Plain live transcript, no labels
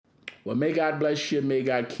Well, may God bless you. May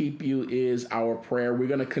God keep you is our prayer. We're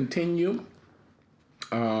going to continue.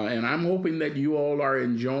 And I'm hoping that you all are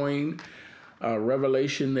enjoying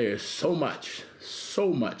Revelation. There's so much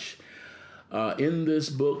in this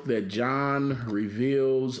book that John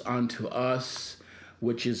reveals unto us,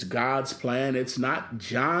 which is God's plan. It's not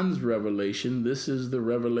John's revelation. This is the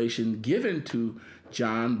revelation given to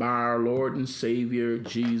John by our Lord and Savior,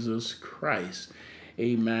 Jesus Christ.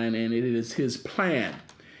 Amen. And it is his plan,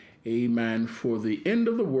 amen, for the end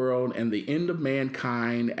of the world and the end of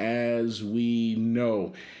mankind as we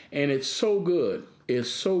know. And it's so good. It's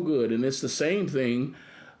so good. And it's the same thing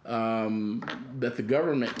that the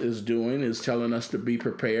government is doing, is telling us to be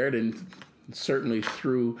prepared. And certainly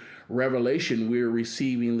through Revelation, we're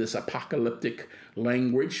receiving this apocalyptic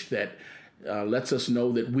language that lets us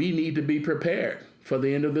know that we need to be prepared for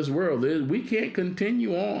the end of this world. We can't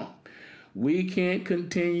continue on. We can't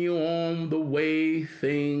continue on the way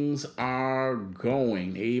things are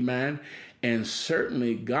going. Amen. And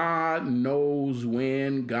certainly God knows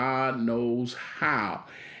when, God knows how.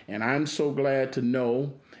 And I'm so glad to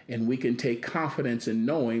know, and we can take confidence in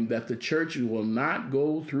knowing that the church will not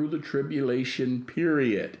go through the tribulation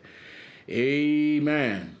period.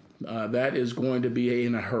 Amen. That is going to be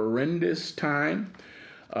in a horrendous time.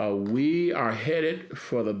 We are headed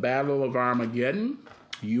for the Battle of Armageddon.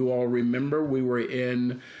 You all remember we were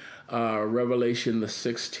in Revelation, the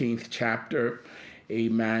 16th chapter.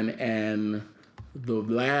 Amen. And the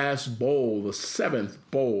last bowl, the seventh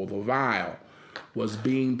bowl, the vial, was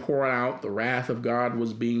being poured out. The wrath of God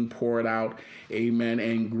was being poured out. Amen.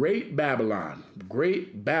 And great Babylon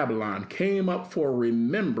came up for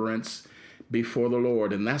remembrance before the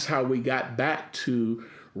Lord. And that's how we got back to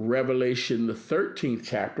Revelation, the 13th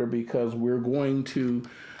chapter, because we're going to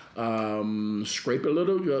scrape a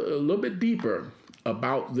little bit deeper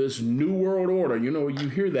about this new world order. You know, you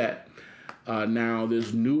hear that now,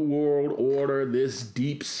 this new world order, this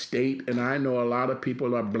deep state. And I know a lot of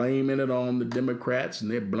people are blaming it on the Democrats,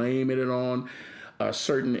 and they're blaming it on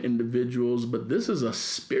certain individuals. But this is a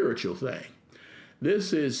spiritual thing.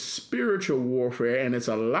 This is spiritual warfare, and it's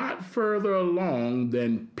a lot further along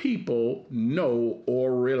than people know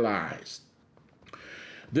or realize.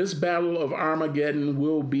 This Battle of Armageddon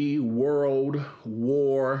will be World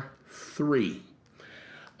War III.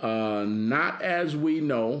 Not as we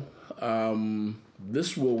know.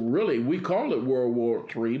 This will really, we call it World War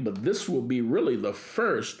III, but this will be really the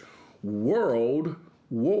first world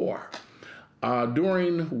war.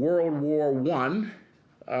 During World War I,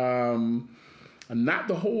 not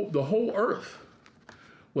the whole earth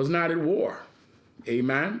was not at war.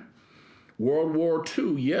 Amen. World War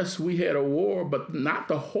II, yes, we had a war, but not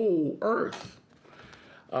the whole earth.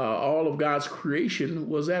 All of God's creation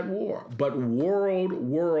was at war. But World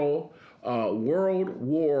War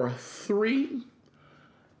III,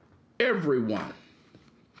 everyone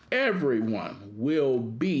will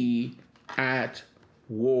be at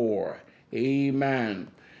war. Amen.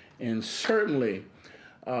 And certainly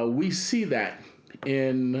we see that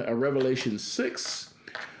in Revelation 6.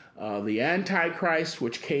 The Antichrist,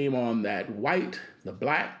 which came on that white, the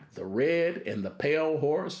black, the red, and the pale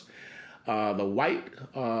horse. The white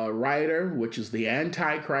rider, which is the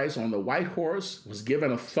Antichrist on the white horse, was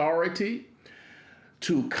given authority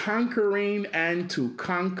to conquering and to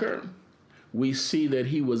conquer. We see that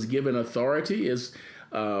he was given authority as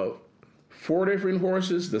 4 different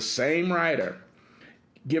horses, the same rider,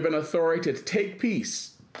 given authority to take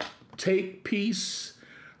peace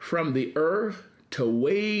from the earth, to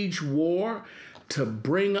wage war, to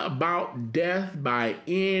bring about death by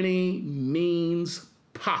any means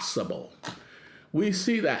possible. We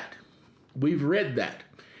see that. We've read that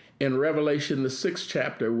in Revelation, the 6th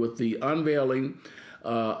chapter, with the unveiling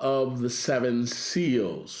of the 7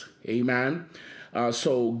 seals. Amen.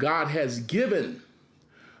 So God has given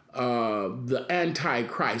the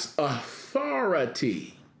Antichrist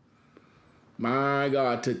authority, my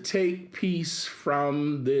God, to take peace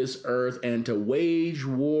from this earth and to wage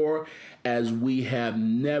war as we have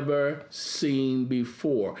never seen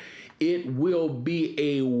before. It will be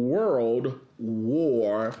a world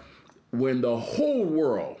war when the whole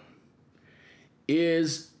world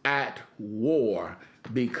is at war,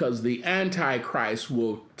 because the Antichrist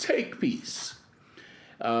will take peace.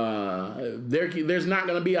 There's not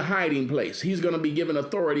going to be a hiding place. He's going to be given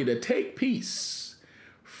authority to take peace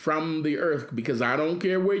from the earth, because I don't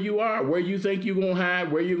care where you are, where you think you're going to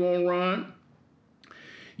hide, where you're going to run.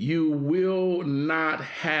 You will not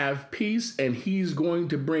have peace, and he's going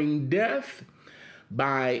to bring death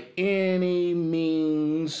by any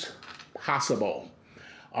means possible.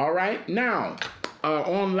 All right. Now,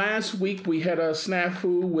 On last week, we had a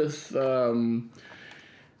snafu with the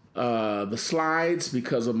slides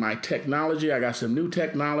because of my technology. I got some new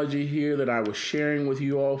technology here that I was sharing with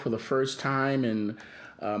you all for the first time, and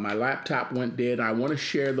my laptop went dead. I want to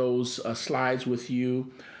share those slides with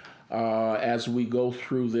you as we go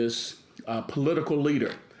through this political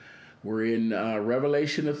leader. We're in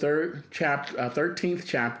Revelation, the 13th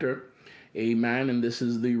chapter. Amen. And this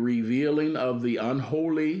is the revealing of the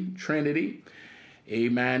unholy Trinity.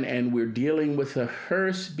 Amen. And we're dealing with the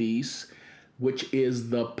first beast, which is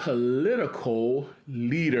the political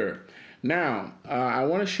leader. Now, I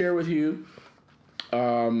want to share with you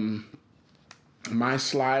my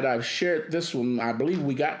slide. I've shared this one. I believe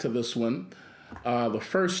we got to this one the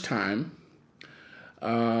first time.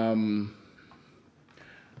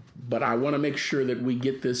 But I want to make sure that we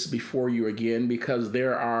get this before you again, because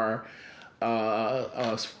there are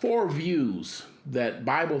four views that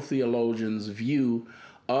Bible theologians view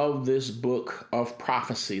of this book of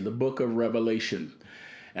prophecy, the book of Revelation.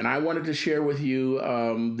 And I wanted to share with you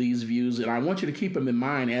these views, and I want you to keep them in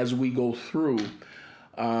mind as we go through this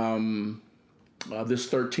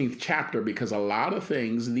 13th chapter, because a lot of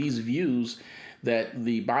things, these views that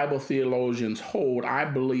the Bible theologians hold, I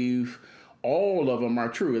believe all of them are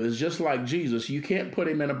true. It's just like Jesus. You can't put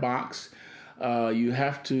him in a box. You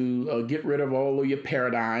have to get rid of all of your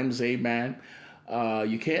paradigms. Amen.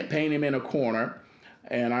 You can't paint him in a corner.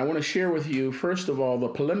 And I want to share with you, first of all, the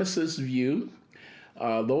polemicist view.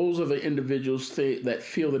 Those are the individuals that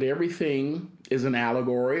feel that everything is an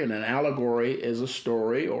allegory, and an allegory is a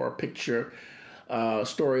story or a picture, or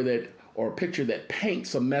a picture that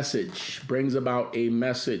paints a message, brings about a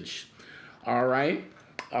message. All right.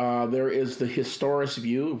 There is the historist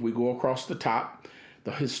view. If we go across the top,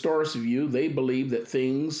 the historist view, they believe that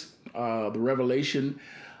things, the revelation,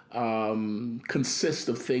 consists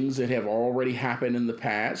of things that have already happened in the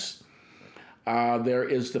past. There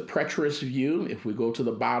is the preterist view. If we go to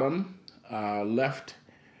the bottom left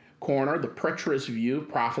corner, the preterist view,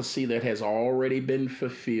 prophecy that has already been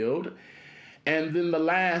fulfilled. And then the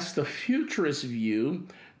last, the futurist view,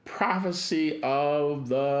 prophecy of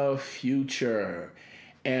the future.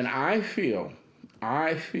 And I feel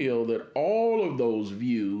that all of those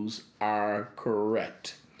views are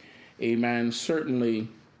correct. Amen. Certainly,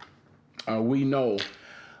 we know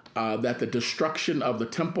that the destruction of the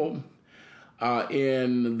temple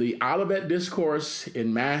in the Olivet Discourse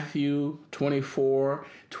in Matthew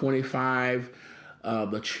 24:25,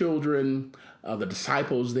 the children, the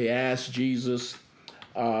disciples, they asked Jesus,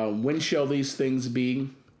 when shall these things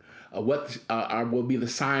be? What will be the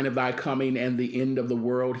sign of thy coming and the end of the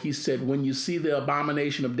world? He said, when you see the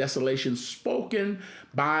abomination of desolation spoken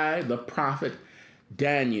by the prophet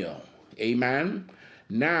Daniel. Amen.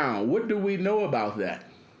 Now, what do we know about that?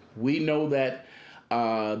 We know that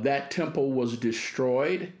that temple was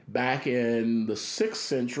destroyed back in the 6th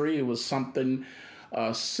century. It was something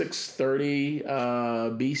 630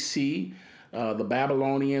 BC. The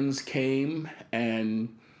Babylonians came and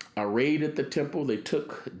raided the temple. They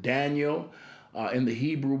took Daniel and the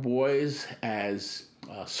Hebrew boys as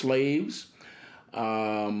slaves.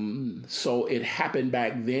 So it happened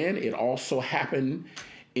back then. It also happened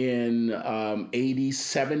in AD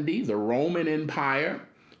 70. The Roman Empire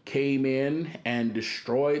came in and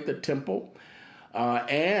destroyed the temple.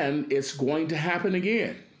 And it's going to happen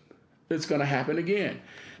again. It's going to happen again.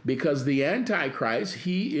 Because the Antichrist,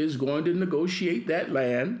 he is going to negotiate that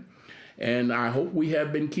land. And I hope we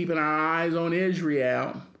have been keeping our eyes on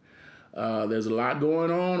Israel. There's a lot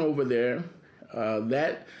going on over there.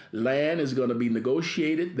 That land is going to be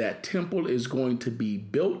negotiated. That temple is going to be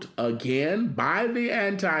built again by the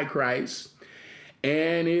Antichrist.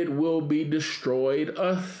 And it will be destroyed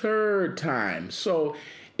a third time. So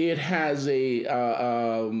it has a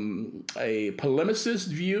polemicist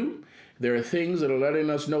view. There are things that are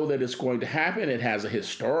letting us know that it's going to happen. It has a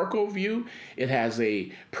historical view. It has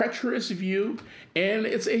a preterist view. And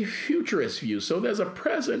it's a futurist view. So there's a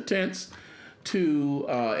present tense to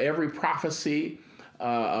every prophecy,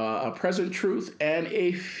 a present truth, and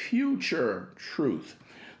a future truth.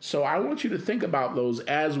 So I want you to think about those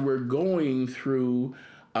as we're going through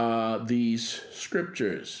these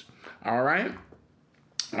scriptures. All right?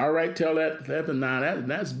 All right, tell that now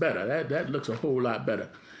that's better. That looks a whole lot better.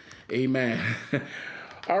 Amen.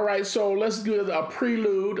 All right, so let's do a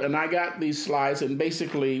prelude, and I got these slides, and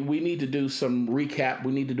basically we need to do some recap.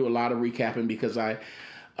 We need to do a lot of recapping because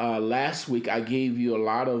last week I gave you a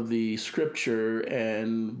lot of the scripture,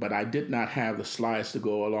 but I did not have the slides to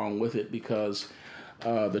go along with it because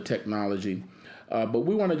the technology. But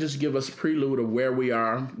we want to just give us a prelude of where we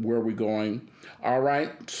are, where we're going. All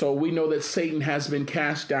right. So we know that Satan has been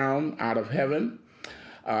cast down out of heaven,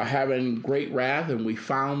 having great wrath. And we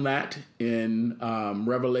found that in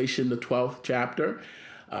Revelation, the 12th chapter,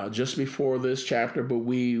 just before this chapter. But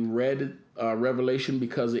we read Revelation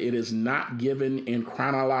because it is not given in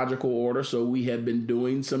chronological order. So we have been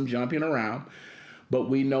doing some jumping around. But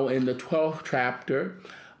we know in the 12th chapter,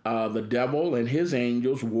 the devil and his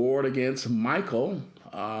angels warred against Michael,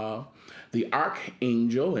 the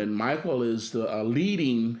archangel, and Michael is the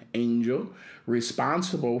leading angel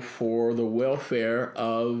responsible for the welfare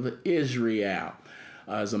of Israel.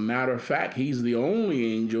 As a matter of fact, he's the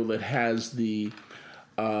only angel that has the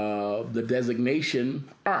designation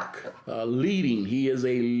leading. He is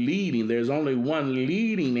a leading. There's only one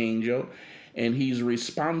leading angel, and he's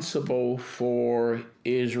responsible for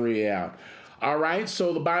Israel. All right,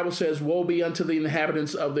 so the Bible says, woe be unto the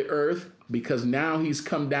inhabitants of the earth, because now he's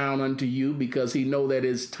come down unto you, because he know that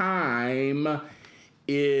his time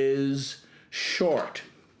is short.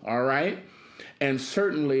 All right, and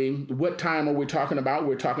certainly, what time are we talking about?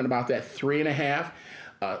 We're talking about that 3.5.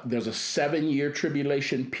 There's a 7-year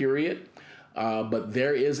tribulation period, but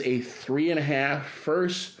there is a 3.5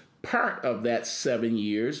 first part of that 7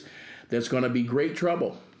 years that's going to be great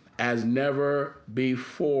trouble as never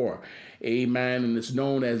before. Amen. And it's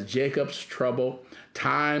known as Jacob's trouble,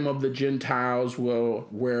 time of the Gentiles,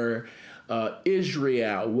 where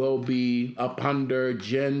Israel will be up under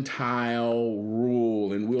Gentile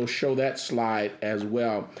rule. And we'll show that slide as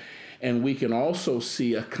well. And we can also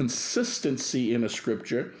see a consistency in the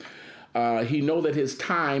scripture. He know that his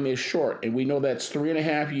time is short, and we know that's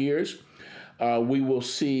 3.5 years. We will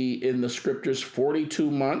see in the scriptures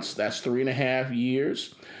 42 months. That's 3.5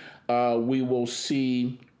 years. We will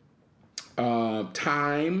see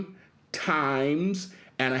times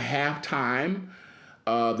and a half time.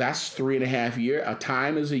 That's 3.5 years. A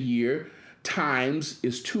time is a year. Times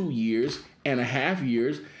is 2 years and a half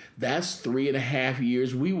years. That's 3.5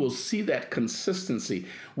 years. We will see that consistency.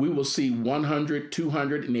 We will see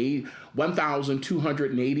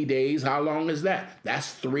 1,280 days. How long is that?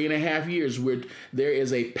 That's 3.5 years. Where there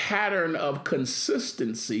is a pattern of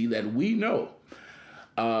consistency that we know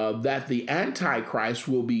that the Antichrist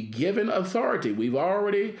will be given authority. We've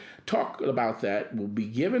already talked about that. Will be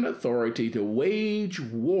given authority to wage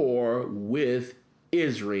war with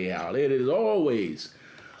Israel. It is always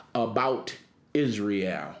about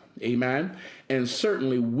Israel. Amen. And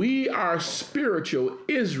certainly we are spiritual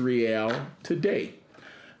Israel today.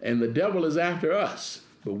 And the devil is after us.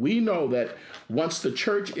 But we know that once the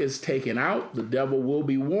church is taken out, the devil will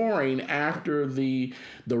be warring after the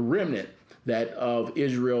remnant that of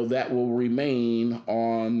Israel that will remain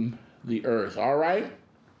on the earth. All right.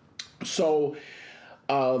 So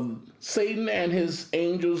Satan and his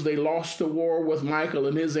angels, they lost the war with Michael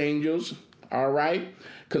and his angels. All right.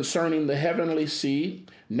 Concerning the heavenly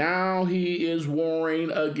seed. Now he is warring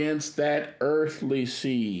against that earthly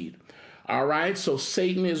seed. All right, so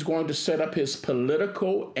Satan is going to set up his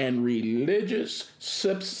political and religious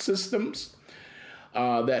systems.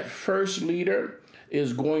 That first leader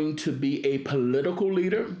is going to be a political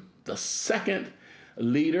leader. The second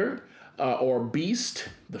leader or beast,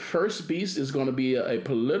 the first beast is going to be a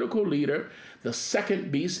political leader. The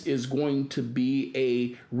second beast is going to be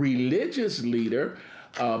a religious leader,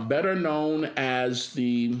 better known as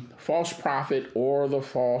the false prophet or the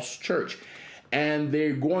false church. And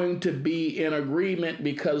they're going to be in agreement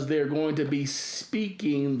because they're going to be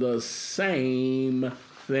speaking the same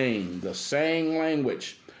thing, the same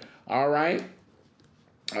language. All right.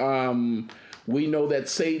 We know that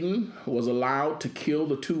Satan was allowed to kill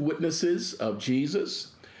the 2 witnesses of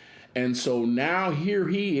Jesus. And so now here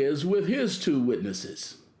he is with his 2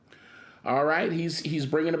 witnesses. All right. He's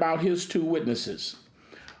bringing about his 2 witnesses.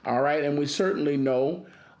 All right. And we certainly know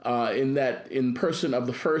in person of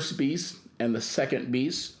the first beast and the second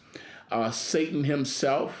beast, Satan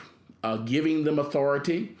himself giving them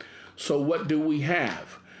authority. So what do we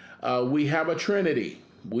have? We have a Trinity.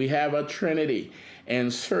 We have a Trinity.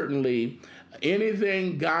 And certainly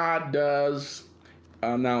anything God does,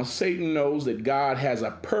 now Satan knows that God has a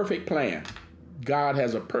perfect plan. God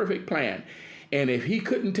has a perfect plan. And if he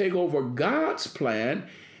couldn't take over God's plan,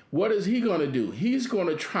 what is he going to do? He's going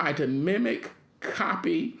to try to mimic,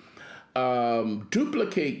 copy,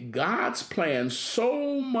 duplicate God's plan,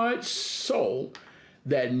 so much so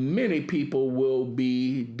that many people will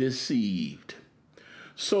be deceived.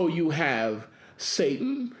 So you have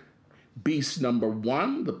Satan, beast number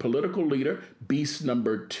 1, the political leader, beast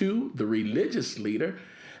number 2, the religious leader.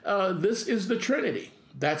 This is the Trinity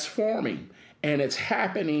that's forming, and it's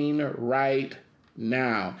happening right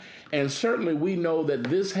now. And certainly we know that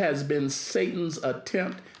this has been Satan's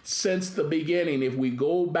attempt since the beginning. If we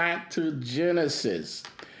go back to Genesis,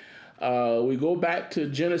 that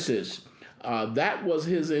was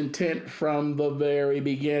his intent from the very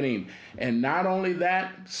beginning. And not only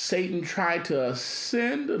that, Satan tried to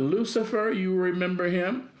ascend Lucifer. You remember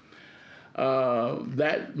him?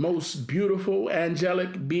 That most beautiful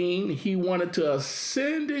angelic being. He wanted to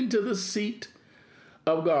ascend into the seat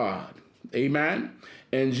of God. Amen.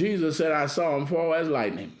 And Jesus said, I saw him fall as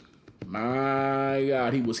lightning. My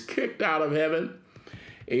God, he was kicked out of heaven.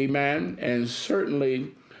 Amen. And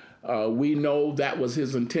certainly we know that was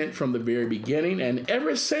his intent from the very beginning. And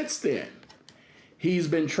ever since then, he's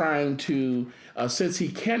been trying to, since he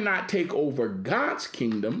cannot take over God's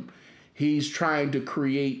kingdom, he's trying to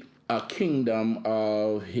create a kingdom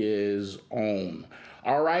of his own.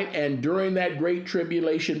 All right. And during that great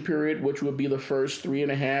tribulation period, which will be the first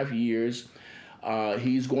 3.5 years,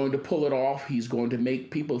 he's going to pull it off. He's going to make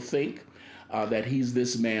people think that he's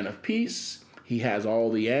this man of peace. He has all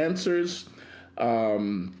the answers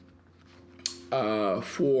for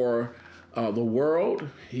the world.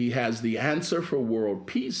 He has the answer for world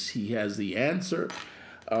peace. He has the answer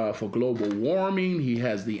for global warming. He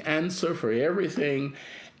has the answer for everything.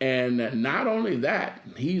 And not only that,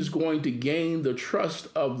 he's going to gain the trust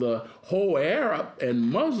of the whole Arab and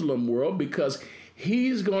Muslim world, because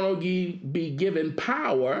he's going to be given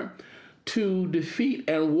power to defeat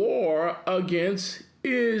and war against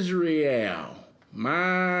Israel.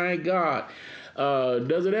 My God.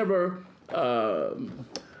 Does it ever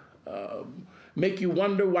make you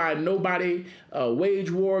wonder why nobody wage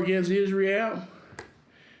war against Israel?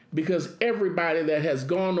 Because everybody that has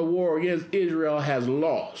gone to war against Israel has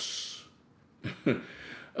lost.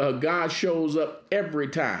 God shows up every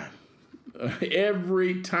time,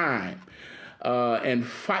 and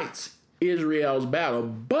fights Israel's battle.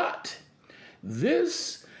 But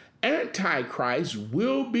this Antichrist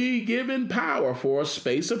will be given power for a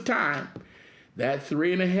space of time, that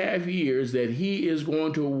 3.5 years, that he is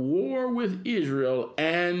going to war with Israel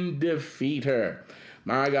and defeat her.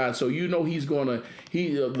 My God. So you know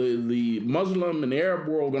the Muslim and Arab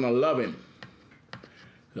world are going to love him.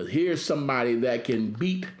 Because here's somebody that can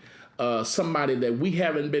beat somebody that we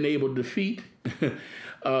haven't been able to defeat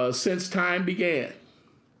since time began.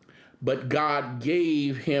 But God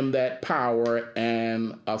gave him that power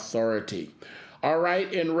and authority. All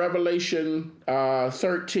right, in Revelation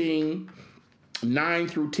 13, 9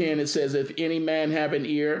 through 10, it says, if any man have an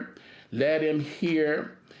ear, let him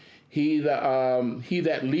hear. He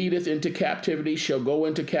that leadeth into captivity shall go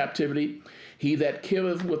into captivity. He that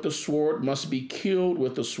killeth with the sword must be killed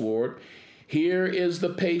with the sword. Here is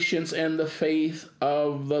the patience and the faith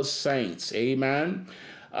of the saints. Amen.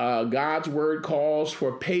 God's word calls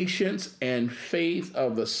for patience and faith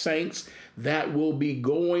of the saints that will be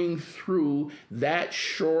going through that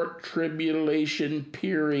short tribulation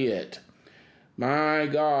period. My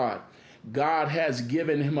God, God has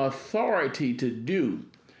given him authority to do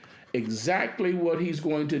exactly what he's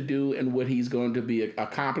going to do and what he's going to be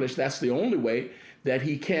accomplished. That's the only way that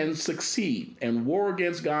he can succeed and war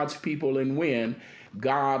against God's people and win.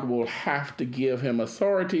 God will have to give him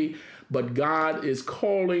authority, but God is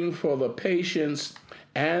calling for the patience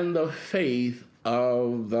and the faith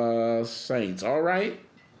of the saints. All right.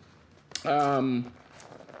 That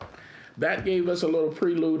gave us a little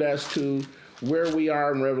prelude as to where we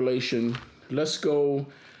are in Revelation. Let's go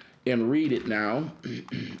and read it now.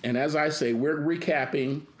 And as I say, we're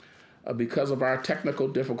recapping because of our technical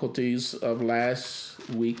difficulties of last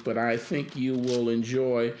week, but I think you will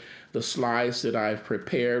enjoy the slides that I've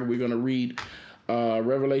prepared. We're going to read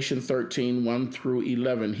Revelation 13, 1 through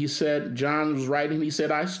 11. He said, John was writing, he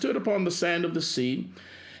said, I stood upon the sand of the sea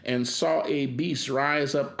and saw a beast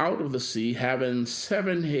rise up out of the sea, having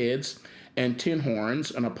 7 heads and 10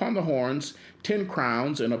 horns, and upon the horns 10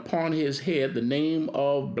 crowns, and upon his head the name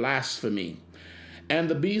of blasphemy. And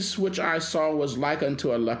the beast which I saw was like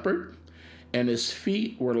unto a leopard, and his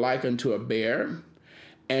feet were like unto a bear,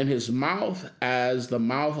 and his mouth as the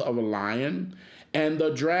mouth of a lion. And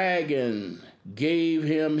the dragon gave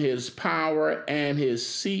him his power and his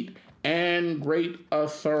seat and great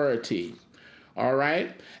authority. All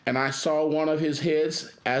right. And I saw one of his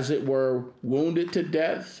heads as it were wounded to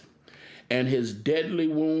death, and his deadly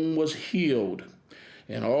wound was healed.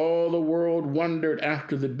 And all the world wondered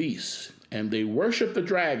after the beast, and they worshiped the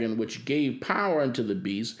dragon, which gave power unto the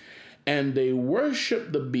beast, and they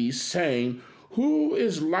worshiped the beast, saying, Who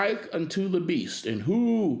is like unto the beast, and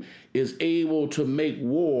who is able to make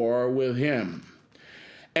war with him?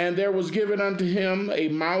 And there was given unto him a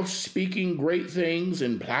mouth speaking great things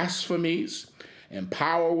and blasphemies, And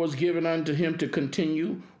power was given unto him to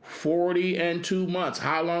continue 40 and 2 months.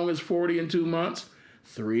 How long is 40 and 2 months?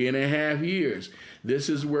 3.5 years. This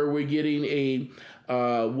is where we're getting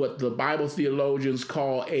what the Bible theologians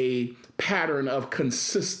call a pattern of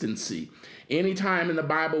consistency. Anytime in the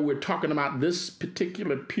Bible we're talking about this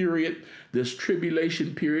particular period, this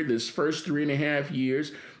tribulation period, this first 3.5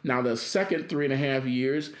 years. Now the second 3.5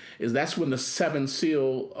 years that's when the seventh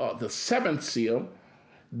seal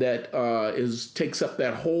that takes up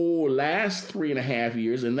that whole last 3.5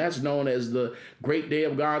 years, and that's known as the great day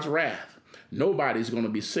of God's wrath. Nobody's going to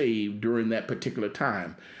be saved during that particular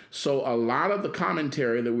time. So a lot of the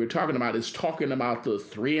commentary that we're talking about is talking about the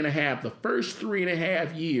first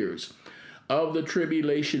 3.5 years of the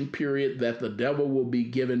tribulation period, that the devil will be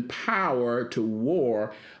given power to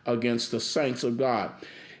war against the saints of God.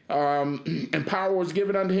 And power was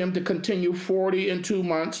given unto him to continue 40 and 2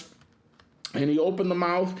 months. And he opened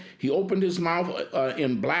his mouth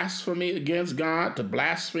in blasphemy against God, to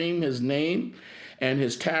blaspheme his name and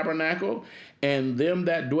his tabernacle and them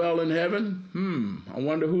that dwell in heaven. I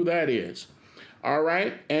wonder who that is. All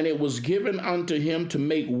right. And it was given unto him to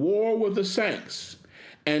make war with the saints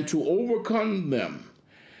and to overcome them.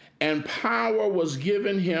 And power was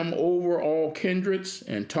given him over all kindreds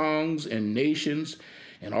and tongues and nations,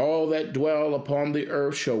 and all that dwell upon the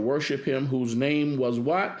earth shall worship him, whose name was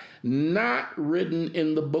what? Not written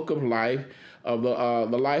in the book of life of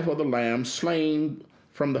the life of the Lamb, slain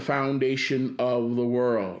from the foundation of the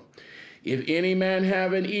world. If any man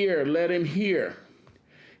have an ear, let him hear.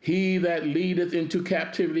 He that leadeth into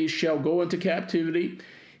captivity shall go into captivity.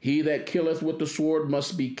 He that killeth with the sword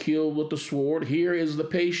must be killed with the sword. Here is the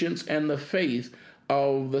patience and the faith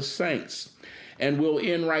of the saints. And we'll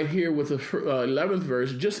end right here with the 11th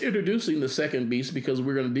verse, just introducing the second beast, because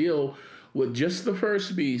we're going to deal with just the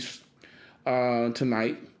first beast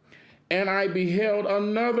tonight. And I beheld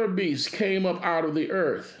another beast came up out of the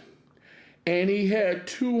earth, and he had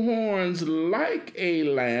 2 horns like a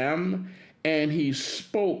lamb, and he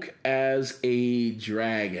spoke as a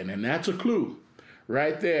dragon. And that's a clue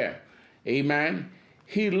right there. Amen.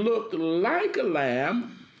 He looked like a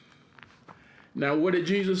lamb. Now, what did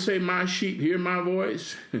Jesus say? My sheep hear my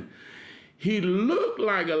voice. He looked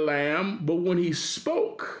like a lamb, but when he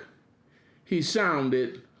spoke, he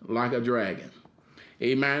sounded like a dragon.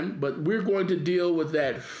 Amen. But we're going to deal with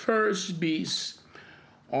that first beast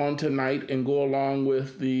on tonight and go along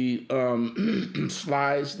with the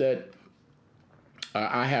slides that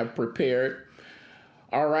I have prepared.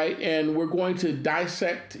 All right. And we're going to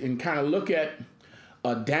dissect and kind of look at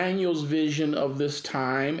Daniel's vision of this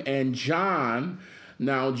time, and John.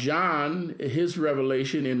 Now, John, his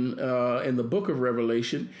revelation in the book of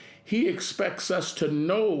Revelation, he expects us to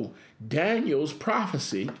know Daniel's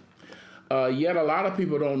prophecy. Yet a lot of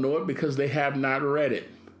people don't know it because they have not read it.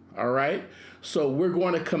 All right. So we're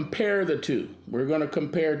going to compare the two.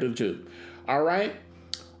 All right.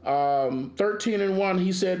 13:1,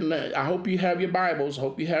 he said, I hope you have your Bibles.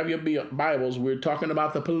 We're talking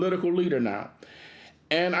about the political leader now.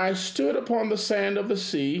 And I stood upon the sand of the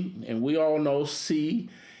sea, and we all know sea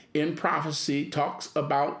in prophecy talks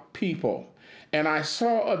about people. And I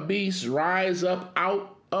saw a beast rise up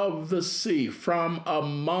out of the sea from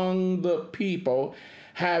among the people,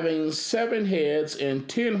 having 7 heads and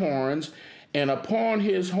 10 horns, and upon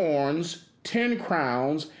his horns 10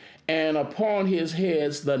 crowns, and upon his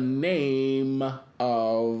heads the name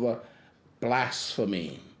of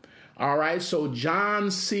blasphemy. All right, so John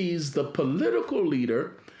sees the political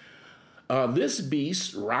leader, this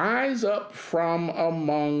beast, rise up from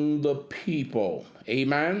among the people.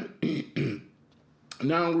 Amen.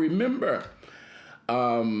 Now remember,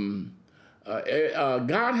 God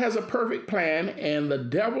has a perfect plan, and the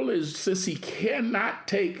devil since he cannot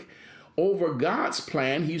take over God's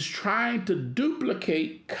plan, he's trying to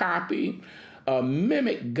duplicate, copy,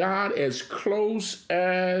 mimic God as close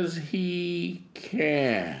as he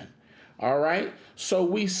can. All right. So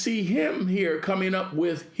we see him here coming up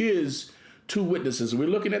with his 2 witnesses. We're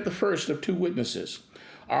looking at the first of 2 witnesses.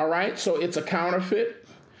 All right. So it's a counterfeit.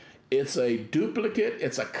 It's a duplicate.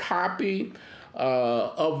 It's a copy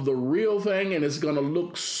of the real thing. And it's going to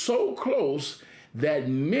look so close that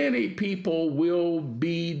many people will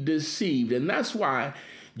be deceived. And that's why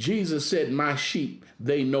Jesus said, my sheep,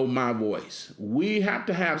 they know my voice. We have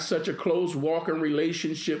to have such a close walking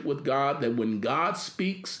relationship with God that when God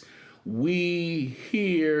speaks, we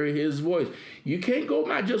hear his voice. You can't go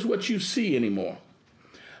by just what you see anymore,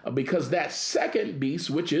 because that second beast,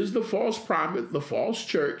 which is the false prophet, the false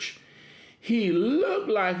church, he looked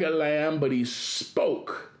like a lamb, but he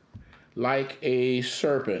spoke like a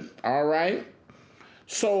serpent. All right.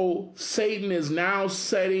 So Satan is now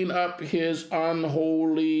setting up his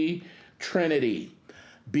unholy trinity.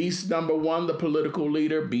 Beast number one, the political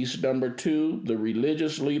leader. Beast number two, the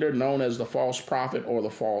religious leader, known as the false prophet or the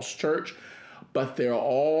false church. But they're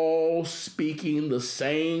all speaking the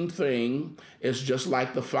same thing. It's just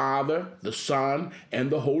like the Father, the Son, and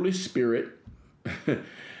the Holy Spirit.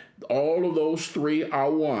 All of those three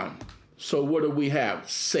are one. So what do we have?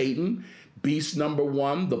 Satan, beast number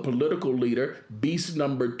one, the political leader. Beast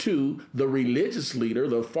number two, the religious leader,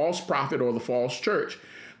 the false prophet or the false church.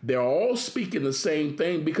 They're all speaking the same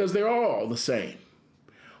thing because they're all the same.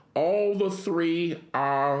 All the three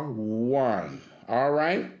are one. All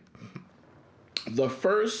right? The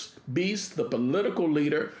first beast, the political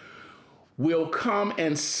leader, will come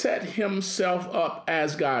and set himself up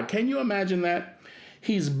as God. Can you imagine that?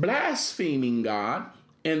 He's blaspheming God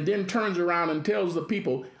and then turns around and tells the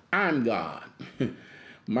people, I'm God.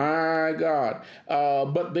 My God.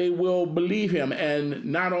 But they will believe him. And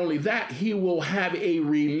not only that, he will have a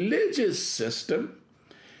religious system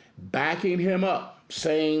backing him up,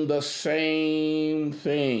 saying the same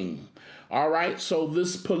thing. All right. So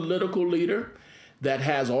this political leader that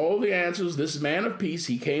has all the answers, this man of peace,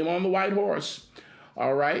 he came on the white horse.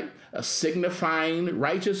 All right. Signifying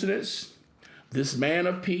righteousness. This man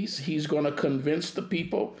of peace, he's going to convince the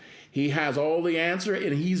people. He has all the answer,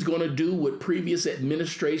 and he's going to do what previous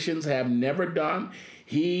administrations have never done.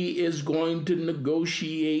 He is going to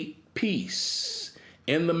negotiate peace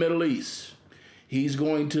in the Middle East. He's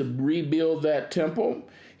going to rebuild that temple.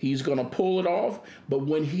 He's going to pull it off. But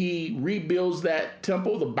when he rebuilds that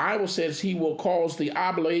temple, the Bible says he will cause the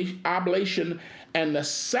oblation and the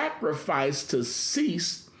sacrifice to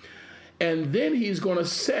cease. And then he's going to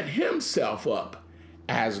set himself up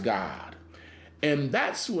as God. And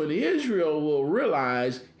that's when Israel will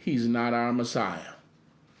realize he's not our Messiah.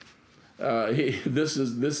 This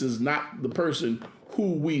is not the person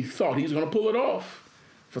who we thought. He's going to pull it off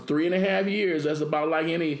for 3.5 years. That's about like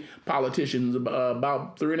any politicians.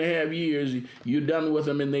 About 3.5 years, you're done with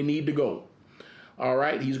them and they need to go. All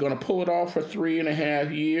right. He's going to pull it off for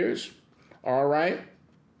 3.5 years. All right.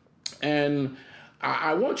 And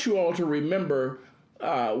I want you all to remember,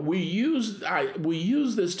 we use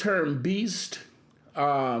this term beast,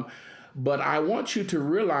 but I want you to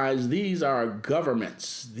realize these are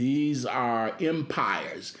governments. These are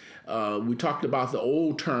empires. We talked about the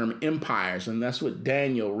old term empires, and that's what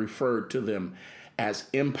Daniel referred to them as,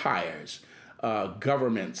 empires,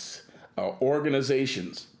 governments,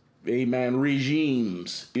 organizations, amen,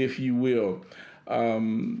 regimes, if you will.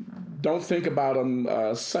 Don't think about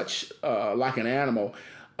them such like an animal.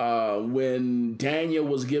 When Daniel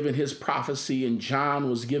was given his prophecy and John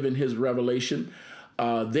was given his revelation,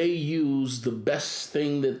 they used the best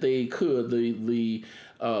thing that they could, the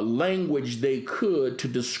language they could to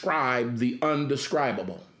describe the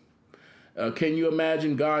undescribable. Can you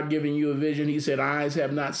imagine God giving you a vision? He said, eyes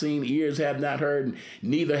have not seen, ears have not heard, and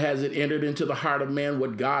neither has it entered into the heart of man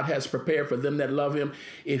what God has prepared for them that love him.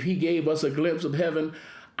 If he gave us a glimpse of heaven,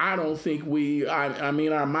 I don't think I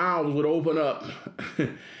mean, our mouths would open up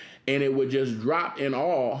and it would just drop in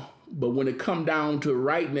awe. But when it come down to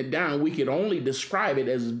writing it down, we could only describe it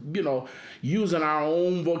as, using our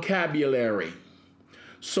own vocabulary.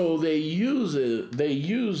 So they use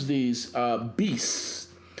these beasts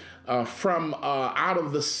from out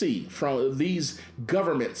of the sea. From these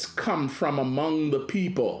governments come from among the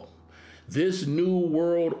people. This new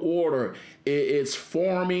world order, it's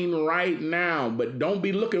forming right now. But don't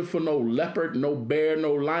be looking for no leopard, no bear,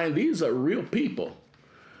 no lion. These are real people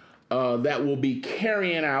that will be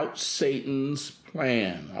carrying out Satan's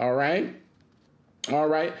plan. All right? All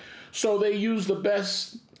right. So they use the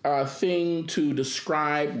best thing to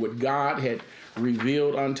describe what God had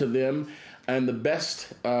revealed unto them. And the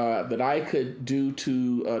best that I could do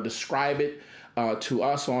to describe it to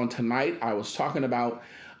us on tonight, I was talking about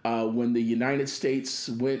when the United States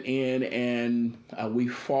went in and we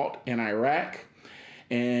fought in Iraq.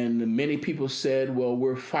 And many people said, well,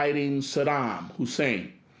 we're fighting Saddam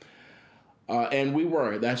Hussein. And we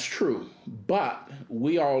were, that's true. But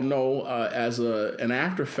we all know as an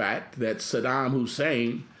after fact that Saddam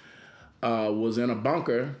Hussein was in a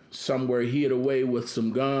bunker somewhere hid away with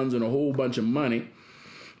some guns and a whole bunch of money.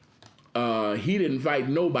 He didn't fight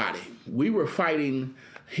nobody. We were fighting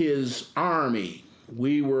his army.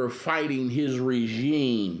 We were fighting his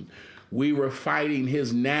regime. We were fighting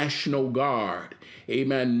his National Guard.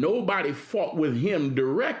 Amen. Nobody fought with him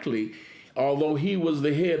directly, although he was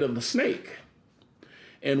the head of the snake.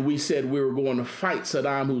 And we said we were going to fight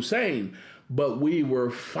Saddam Hussein, but we were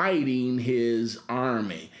fighting his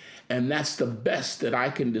army. And that's the best that I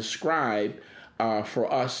can describe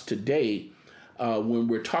for us today when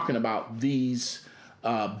we're talking about these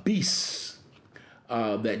beasts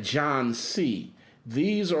that John see.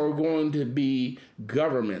 These are going to be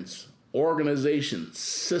governments, organizations,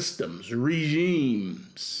 systems,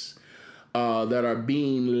 regimes that are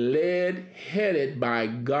being headed by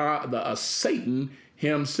God, Satan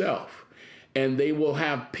himself. And they will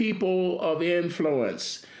have people of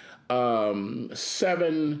influence,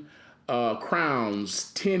 7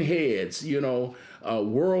 crowns, 10 heads,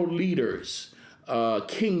 world leaders,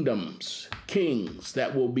 kingdoms, kings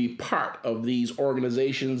that will be part of these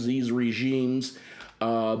organizations, these regimes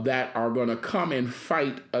that are going to come and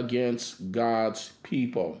fight against God's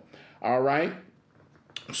people. All right.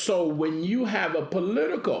 So when you have a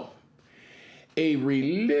political, a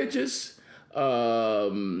religious,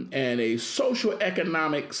 and a social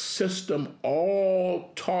economic system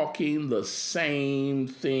all talking the same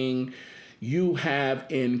thing, you have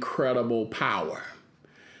incredible power.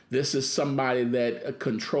 This is somebody that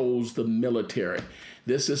controls the military.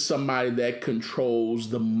 This is somebody that controls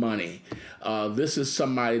the money. This is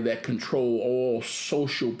somebody that controls all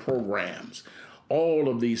social programs. All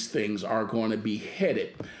of these things are going to be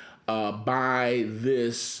headed by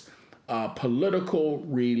this political,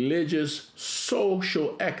 religious,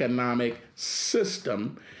 social, economic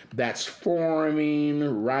system that's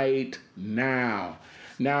forming right now.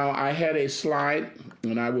 Now, I had a slide,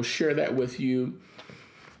 and I will share that with you,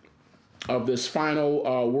 of this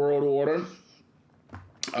final world order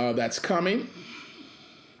that's coming.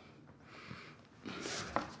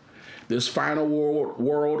 This final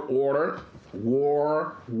world order,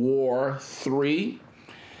 War III.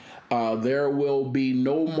 There will be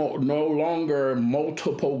no longer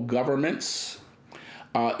multiple governments.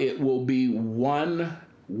 It will be one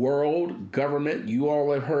world government. You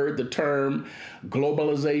all have heard the term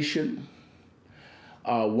globalization.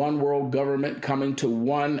 One world government coming to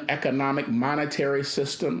one economic monetary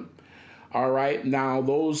system. All right. Now,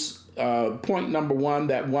 those point number one,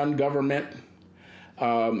 that one government,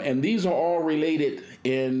 and these are all related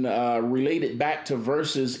back to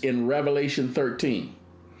verses in Revelation 13.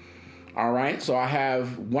 All right. So I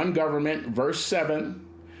have one government, verse 7.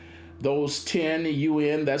 Those 10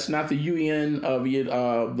 UN, that's not the UN of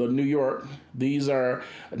the New York. These are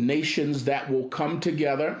nations that will come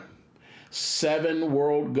together. 7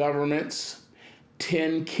 world governments,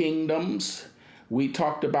 10 kingdoms. We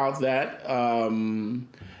talked about that.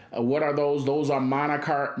 What are those? Those are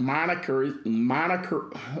monarchies,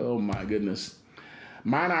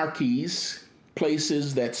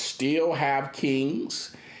 places that still have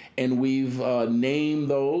kings, and we've named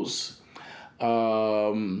those.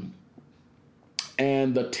 And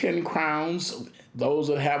the 10 crowns, those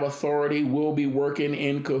that have authority will be working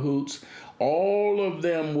in cahoots. All of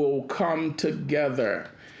them will come together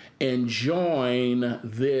and join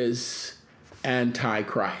this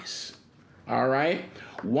Antichrist. All right.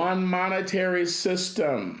 One monetary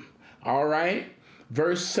system. All right.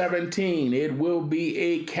 Verse 17, it will be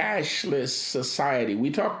a cashless society. We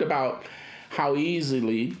talked about how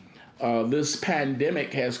easily this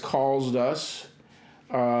pandemic has caused us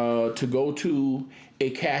to go to a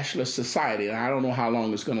cashless society. And I don't know how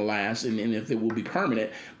long it's going to last and if it will be permanent,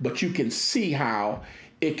 but you can see how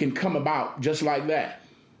it can come about just like that.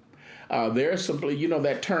 There's simply,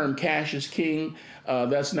 that term cash is king,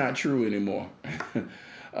 that's not true anymore.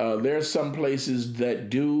 There's some places that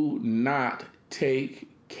do not take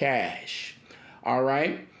cash. All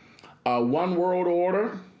right. One world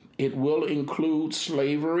order, it will include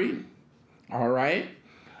slavery. All right.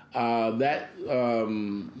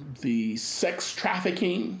 The sex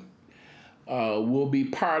trafficking will be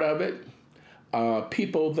part of it.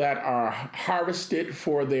 People that are harvested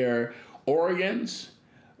for their organs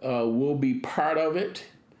will be part of it.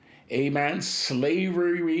 Amen.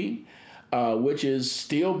 Slavery, which is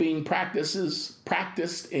still being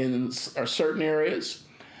practiced in certain areas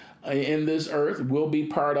in this earth, will be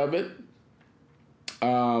part of it.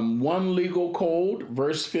 One legal code,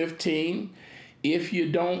 verse 15. If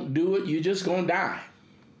you don't do it, you're just going to die.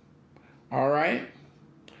 All right.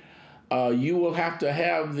 You will have to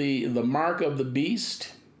have the mark of the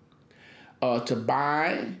beast to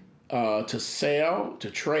buy, to sell, to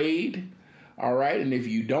trade. All right. And if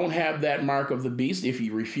you don't have that mark of the beast, if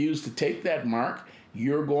you refuse to take that mark,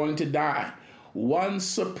 you're going to die. One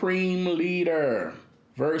supreme leader,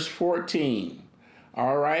 verse 14.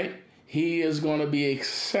 All right. He is going to be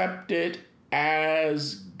accepted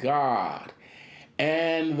as God.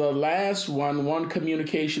 And the last one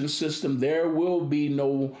communication system, there will be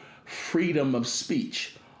no freedom of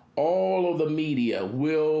speech. All of the media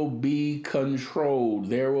will be controlled.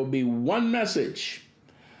 There will be one message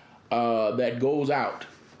that goes out.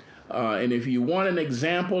 And if you want an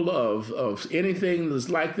example of anything that's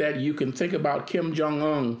like that, you can think about Kim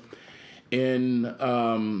Jong-un in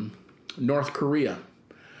North Korea.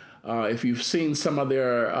 If you've seen some of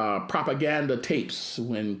their propaganda tapes,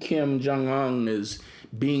 when Kim Jong-un is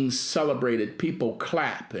being celebrated, people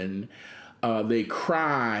clap and they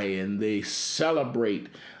cry and they celebrate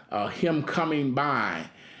him coming by.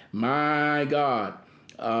 My God.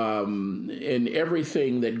 And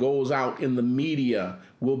everything that goes out in the media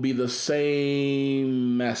will be the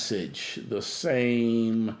same message, the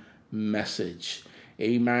same message.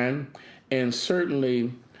 Amen. And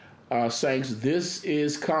certainly, saints, this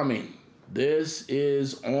is coming. This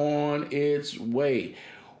is on its way.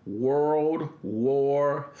 World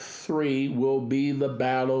War III will be the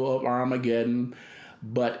battle of Armageddon.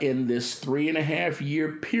 But in this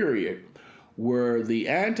 3.5-year period where the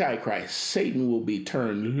Antichrist, Satan, will be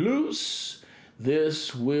turned loose,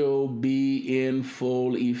 this will be in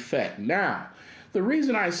full effect. Now, the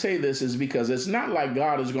reason I say this is because it's not like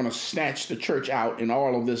God is going to snatch the church out and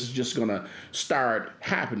all of this is just going to start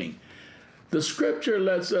happening. The scripture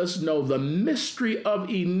lets us know the mystery of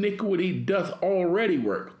iniquity doth already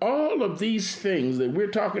work. All of these things that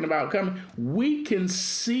we're talking about coming, we can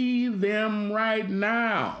see them right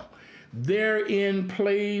now. They're in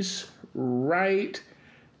place right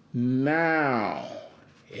now.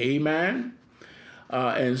 Amen.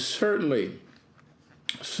 And certainly,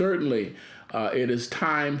 it is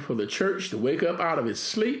time for the church to wake up out of its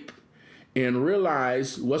sleep and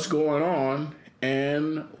realize what's going on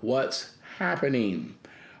and what's happening.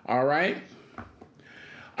 All right.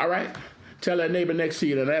 Tell that neighbor next to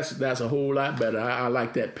you that that's a whole lot better. I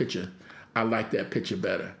like that picture. I like that picture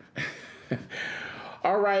better.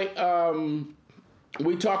 All right.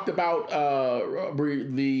 We talked about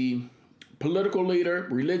the political leader,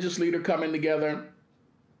 religious leader coming together.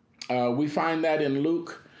 We find that in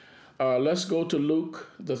Luke. Let's go to Luke,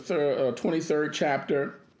 the 23rd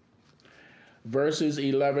chapter, verses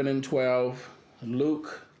 11 and 12.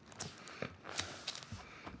 Luke,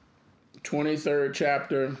 23rd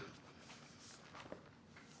chapter.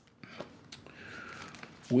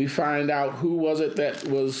 We find out who was it that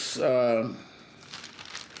was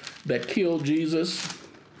that killed Jesus.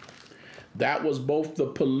 That was both the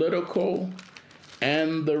political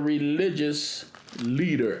and the religious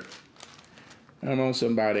leader. Come on,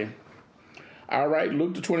 somebody. All right,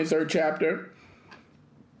 Luke, the 23rd chapter,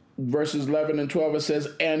 verses 11 and 12, it says,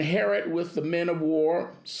 "And Herod with the men of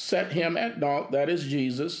war set him at naught," that is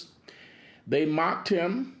Jesus. "They mocked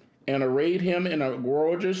him and arrayed him in a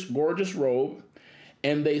gorgeous robe,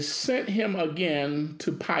 and they sent him again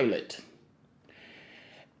to Pilate.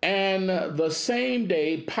 And the same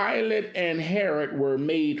day, Pilate and Herod were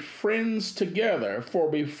made friends together, for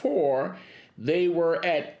before they were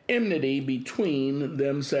at enmity between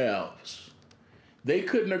themselves." They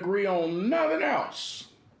couldn't agree on nothing else,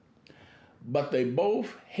 but they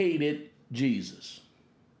both hated Jesus.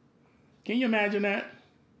 Can you imagine that?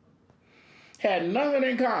 Had nothing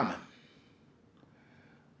in common,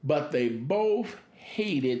 but they both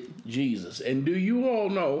hated Jesus. And do you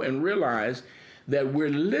all know and realize that we're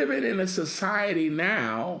living in a society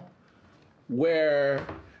now where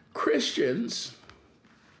Christians,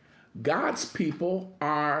 God's people,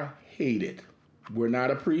 are hated. We're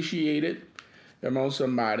not appreciated. Come on,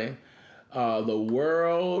 somebody. The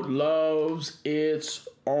world loves its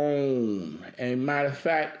own. And matter of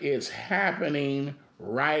fact, it's happening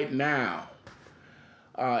right now.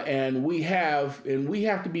 And we have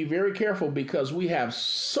to be very careful because we have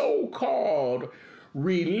so-called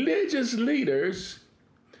religious leaders,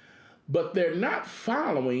 but they're not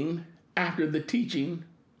following after the teaching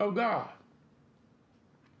of God.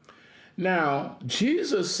 Now,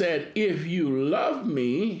 Jesus said, "If you love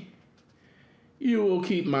me, you will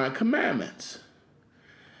keep my commandments."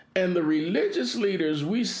 And the religious leaders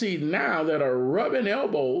we see now that are rubbing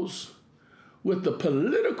elbows with the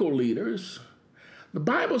political leaders, the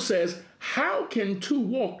Bible says, how can two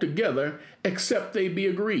walk together except they be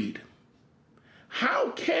agreed?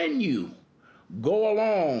 How can you go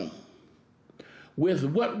along with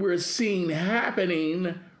what we're seeing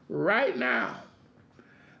happening right now?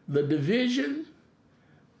 The division,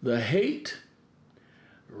 the hate,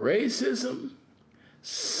 racism,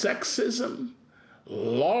 sexism,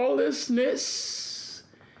 lawlessness.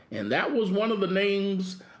 And that was one of the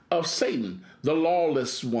names of Satan, the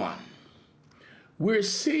lawless one. We're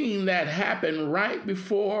seeing that happen right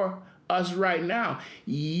before us right now.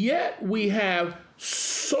 Yet we have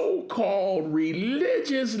so-called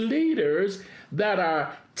religious leaders that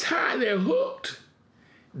are tied, they're hooked,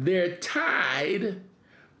 they're tied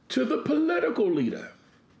to the political leader.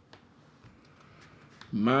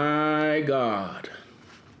 My God.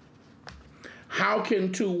 How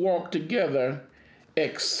can two walk together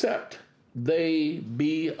except they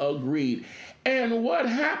be agreed? And what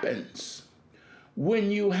happens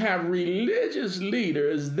when you have religious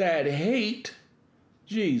leaders that hate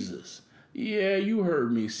Jesus? Yeah, you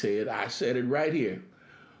heard me say it. I said it right here.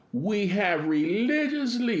 We have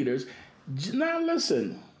religious leaders. Now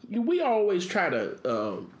listen, we always try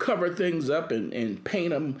to cover things up and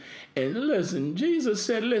paint them. And listen, Jesus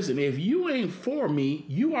said, listen, if you ain't for me,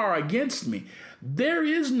 you are against me. There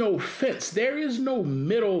is no fence. There is no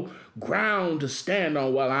middle ground to stand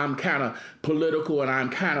on. Well, I'm kind of political and I'm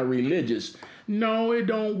kind of religious. No, it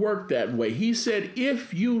don't work that way. He said,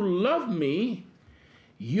 if you love me,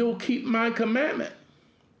 you'll keep my commandment.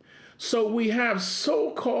 So we have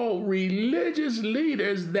so-called religious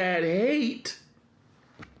leaders that hate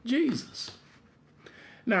Jesus.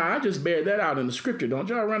 Now, I just bared that out in the scripture. Don't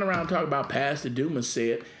y'all run around and talk about Pastor Dumas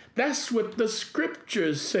said. That's what the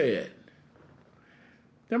scriptures said.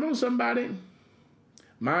 Come on, somebody.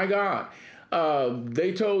 My God.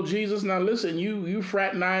 They told Jesus, now listen, you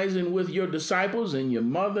fraternizing with your disciples and your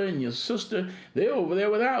mother and your sister. They're over there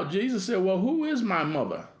without. Jesus said, well, who is my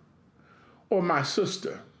mother or my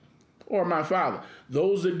sister or my father?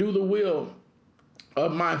 Those that do the will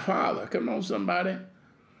of my Father. Come on, somebody.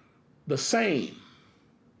 The same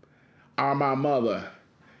are my mother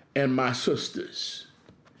and my sisters.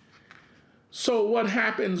 So what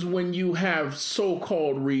happens when you have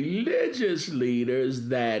so-called religious leaders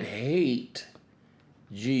that hate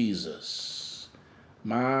Jesus?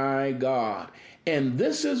 My God. And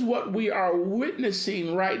this is what we are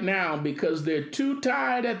witnessing right now because they're too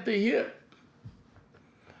tied at the hip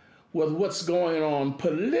with what's going on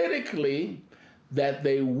politically that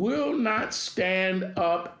they will not stand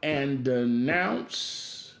up and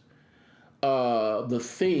denounce the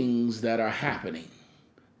things that are happening.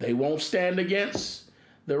 They won't stand against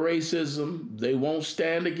the racism. They won't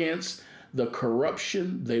stand against the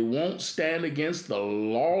corruption. They won't stand against the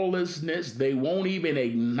lawlessness. They won't even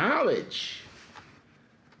acknowledge,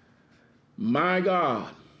 my God,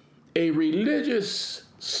 a religious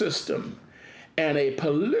system and a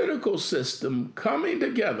political system coming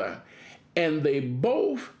together, and they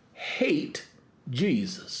both hate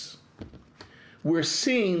Jesus. We're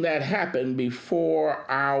seeing that happen before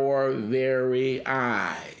our very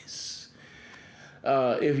eyes.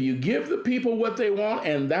 If you give the people what they want,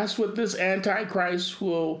 and that's what this Antichrist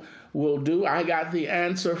will do. I got the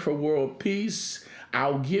answer for world peace.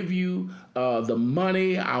 I'll give you the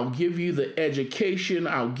money. I'll give you the education.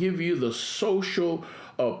 I'll give you the social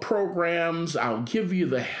programs. I'll give you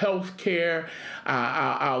the health care.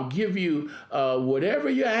 I'll give you whatever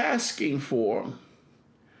you're asking for.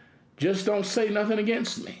 Just don't say nothing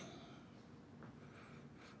against me.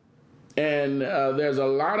 And there's a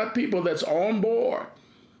lot of people that's on board.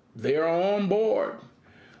 They're on board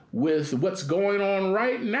with what's going on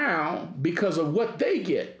right now because of what they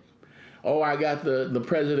get. Oh, I got the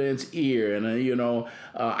president's ear and,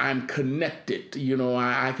 I'm connected.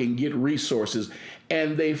 I can get resources.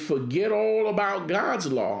 And they forget all about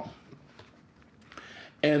God's law.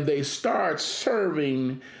 And they start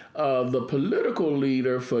serving the political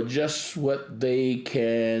leader for just what they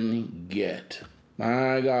can get.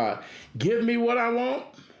 My God, give me what I want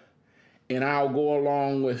and I'll go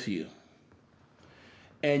along with you.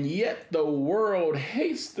 And yet the world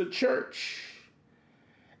hates the church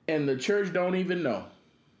and the church don't even know.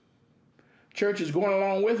 Church is going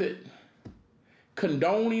along with it,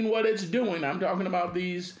 condoning what it's doing. I'm talking about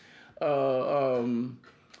these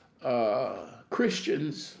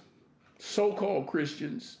Christians, so-called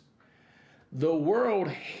Christians. The world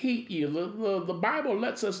hate you. The Bible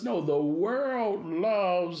lets us know the world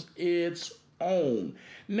loves its own.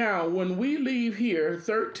 Now, when we leave here,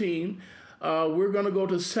 13, we're going to go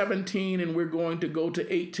to 17 and we're going to go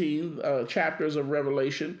to 18 chapters of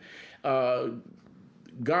Revelation. God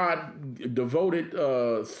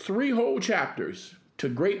devoted 3 whole chapters to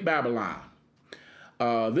Great Babylon,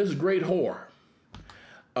 this great whore.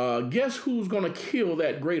 Guess who's going to kill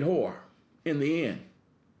that great whore in the end?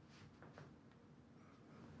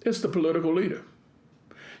 It's the political leader.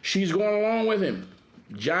 She's going along with him.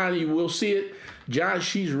 John, you will see it. John,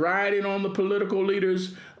 she's riding on the political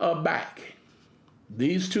leader's back.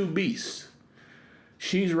 These two beasts.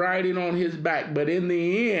 She's riding on his back. But in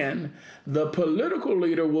the end, the political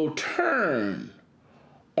leader will turn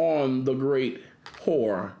on the great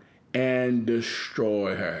whore and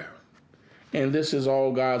destroy her. And this is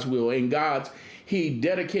all God's will. And he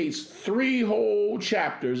dedicates 3 whole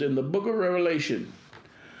chapters in the book of Revelation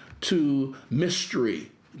to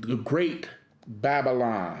mystery, the great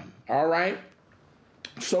Babylon. All right?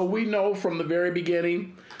 So we know from the very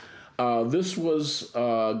beginning, this was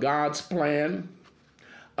God's plan,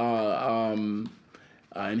 and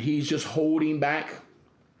he's just holding back.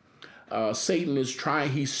 Satan is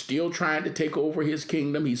he's still trying to take over his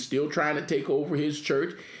kingdom. He's still trying to take over his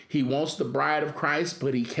church. He wants the bride of Christ,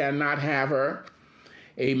 but he cannot have her.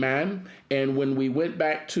 Amen. And when we went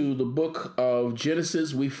back to the book of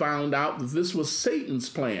Genesis, we found out that this was Satan's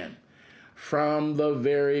plan from the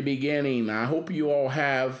very beginning. I hope you all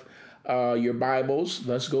have your Bibles.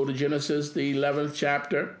 Let's go to Genesis, the 11th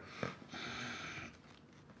chapter.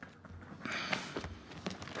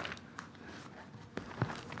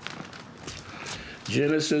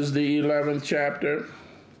 Genesis, the 11th chapter.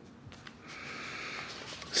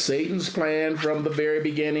 Satan's plan from the very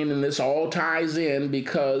beginning, and this all ties in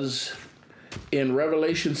because in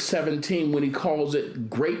Revelation 17, when he calls it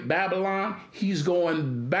Great Babylon, he's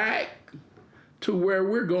going back to where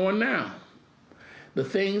we're going now. The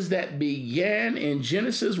things that began in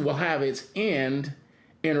Genesis will have its end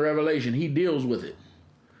in Revelation. He deals with it.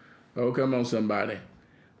 Oh, come on, somebody.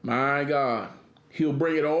 My God. He'll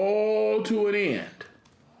bring it all to an end.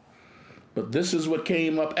 But this is what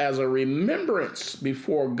came up as a remembrance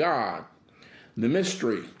before God. The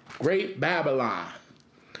mystery, Great Babylon,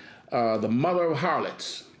 the mother of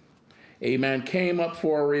harlots, amen, came up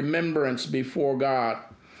for a remembrance before God.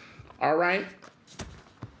 All right.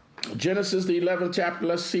 Genesis, the 11th chapter,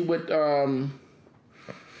 let's see what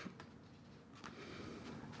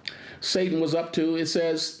Satan was up to. It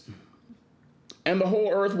says, and the whole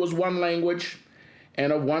earth was one language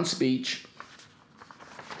and of one speech.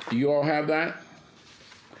 Do you all have that?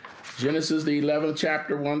 Genesis, the 11th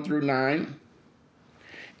chapter, 1 through 9.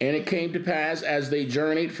 And it came to pass as they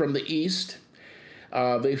journeyed from the east,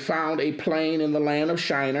 they found a plain in the land of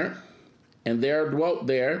Shinar, and they dwelt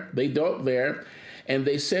there, and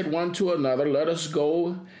they said one to another, let us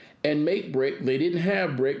go and make brick. They didn't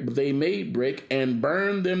have brick, but they made brick and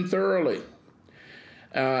burned them thoroughly.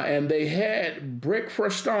 And they had brick for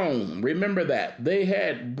stone. Remember that. They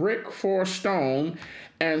had brick for stone,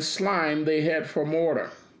 and slime they had for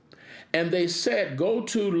mortar. And they said, go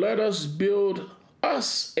to, let us build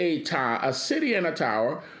us a city and a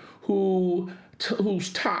tower,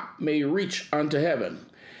 whose top may reach unto heaven.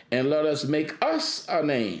 And let us make us a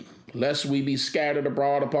name, lest we be scattered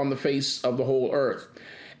abroad upon the face of the whole earth.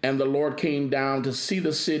 And the Lord came down to see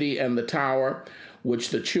the city and the tower, which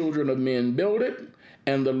the children of men builded.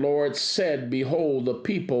 And the Lord said, behold, the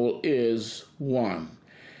people is one.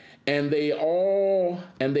 And they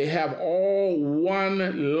have all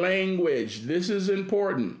one language. This is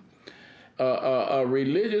important. A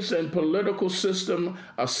religious and political system,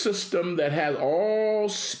 a system that has all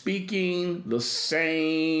speaking the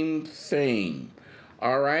same thing.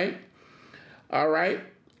 All right? All right?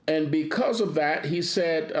 And because of that, he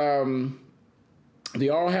said, they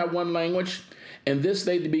all have one language, and this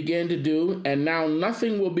they began to do, and now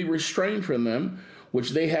nothing will be restrained from them,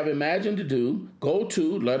 which they have imagined to do. Go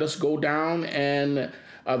to, let us go down and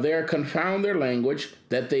there confound their language,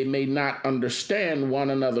 that they may not understand one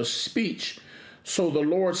another's speech. So the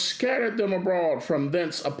Lord scattered them abroad from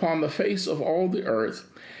thence upon the face of all the earth,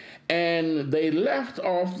 and they left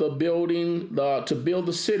off the building to build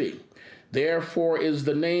the city. Therefore is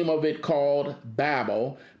the name of it called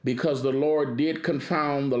Babel, because the Lord did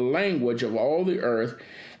confound the language of all the earth,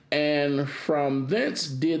 and from thence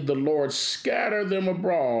did the Lord scatter them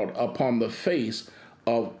abroad upon the face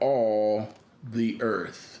of all the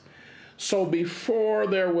earth. So before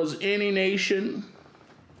there was any nation,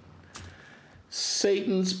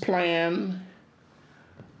 Satan's plan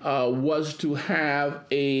was to have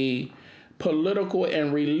a political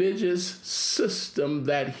and religious system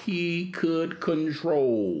that he could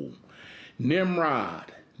control.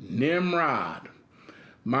 Nimrod.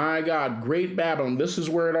 My God, Great Babylon. This is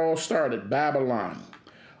where it all started, Babylon.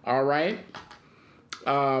 All right.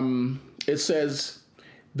 It says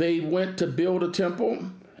they went to build a temple,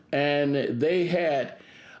 and they had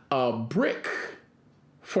a brick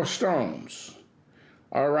for stones.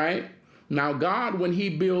 All right. Now, God, when he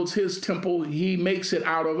builds his temple, he makes it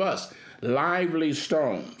out of us. Lively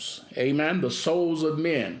stones. Amen. The souls of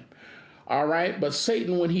men. All right. But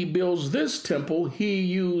Satan, when he builds this temple, he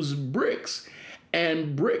used bricks,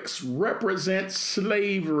 and bricks represent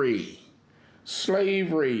slavery.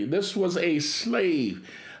 Slavery. This was a slave.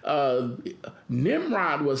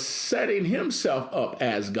 Nimrod was setting himself up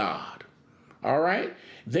as God. All right.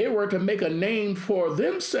 They were to make a name for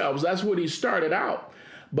themselves. That's what he started out.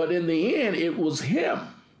 But in the end, it was him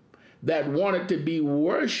that wanted to be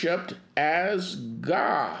worshiped as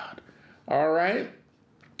God. All right.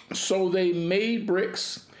 So they made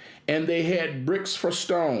bricks, and they had bricks for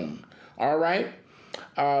stone. All right.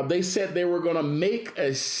 They said they were going to make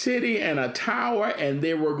a city and a tower, and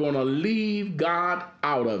they were going to leave God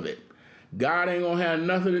out of it. God ain't going to have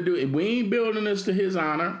nothing to do. We ain't building this to his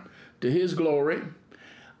honor, to his glory.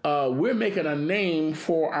 We're making a name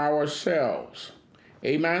for ourselves.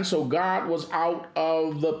 Amen. So God was out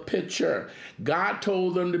of the picture. God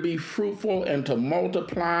told them to be fruitful and to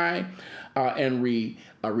multiply and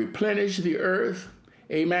replenish the earth.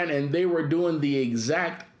 Amen. And they were doing the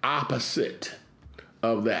exact opposite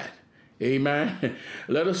of that. Amen.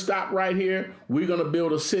 Let us stop right here. We're going to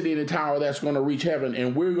build a city and a tower that's going to reach heaven,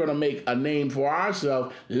 and we're going to make a name for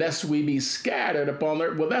ourselves, lest we be scattered upon the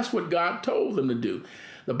earth. Well, that's what God told them to do.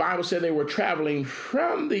 The Bible said they were traveling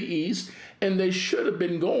from the east, and they should have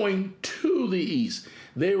been going to the east.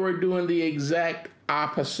 They were doing the exact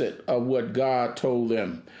opposite of what God told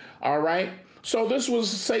them. All right. So this was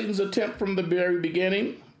Satan's attempt from the very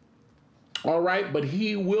beginning. All right. But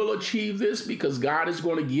he will achieve this because God is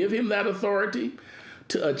going to give him that authority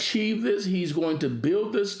to achieve this. He's going to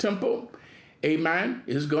build this temple. Amen.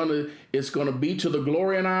 It's going to be to the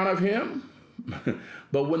glory and honor of him.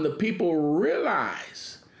 But when the people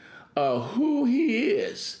realize who he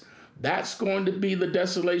is, that's going to be the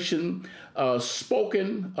desolation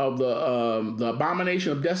spoken of, the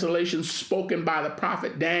abomination of desolation spoken by the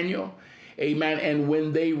prophet Daniel. Amen. And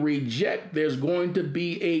when they reject, there's going to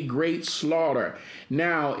be a great slaughter.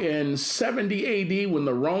 Now, in 70 AD, when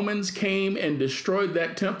the Romans came and destroyed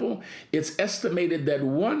that temple, it's estimated that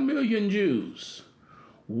 1 million Jews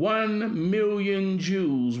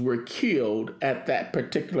were killed at that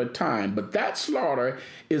particular time. But that slaughter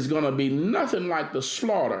is going to be nothing like the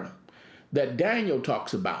slaughter that Daniel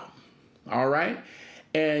talks about. All right.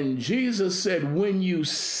 And Jesus said, when you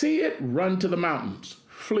see it, run to the mountains,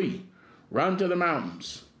 flee, run to the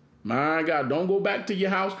mountains. My God, don't go back to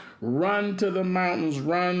your house. Run to the mountains,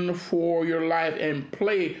 run for your life, and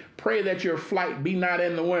pray that your flight be not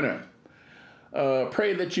in the winter.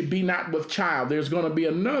 Pray that you be not with child. There's going to be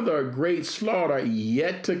another great slaughter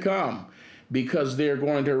yet to come because they're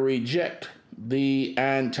going to reject the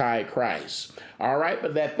Antichrist. All right.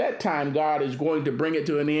 But at that time, God is going to bring it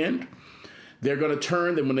to an end. They're going to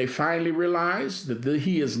turn. Then when they finally realize that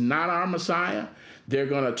he is not our Messiah, they're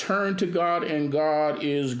going to turn to God, and God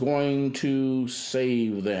is going to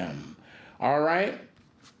save them. All right.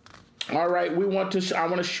 All right. I want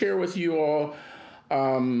to share with you all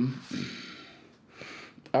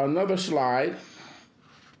another slide.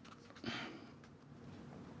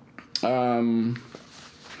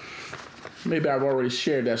 Maybe I've already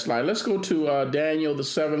shared that slide. Let's go to Daniel, the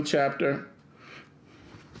 7th chapter.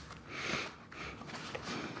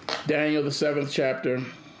 Daniel, the 7th chapter.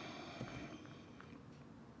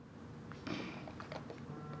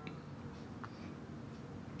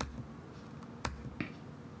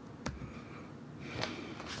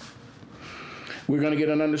 We're going to get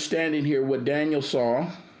an understanding here what Daniel saw.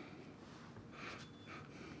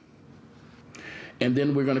 And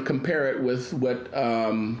then we're going to compare it with what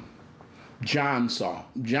John saw.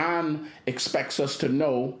 John expects us to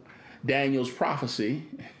know Daniel's prophecy.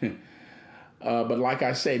 But like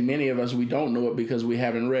I say, many of us, we don't know it because we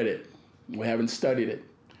haven't read it. We haven't studied it.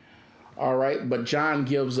 All right. But John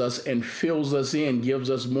gives us and fills us in, gives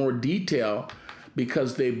us more detail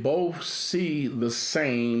because they both see the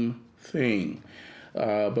same thing.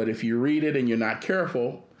 But if you read it and you're not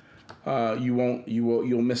careful,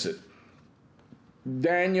 you'll miss it.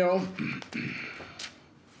 Daniel,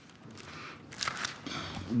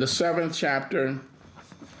 the 7th chapter.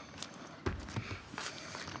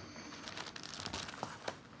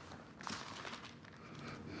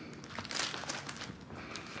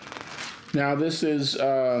 Now, this is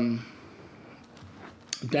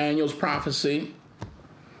Daniel's prophecy.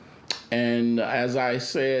 And as I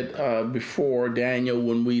said before, Daniel,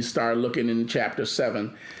 when we start looking in chapter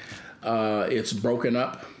 7, it's broken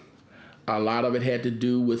up. A lot of it had to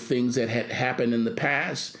do with things that had happened in the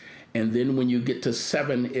past. And then when you get to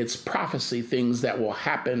 7, it's prophecy, things that will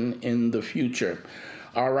happen in the future.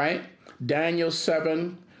 All right. Daniel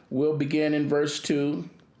 7, we'll begin in verse 2.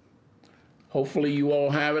 Hopefully you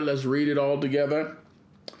all have it. Let's read it all together.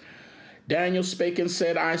 Daniel spake and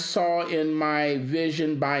said, I saw in my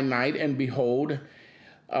vision by night, and behold,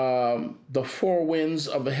 the 4 winds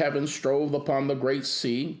of the heavens strove upon the great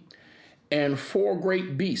sea, and 4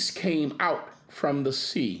 great beasts came out from the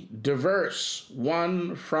sea, diverse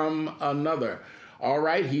one from another. All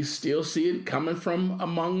right, he still see it coming from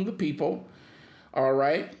among the people. All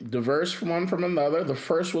right, diverse from one from another. The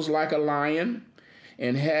first was like a lion,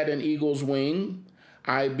 and had an eagle's wing.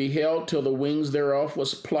 I beheld till the wings thereof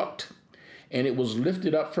was plucked, and it was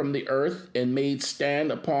lifted up from the earth and made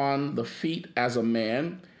stand upon the feet as a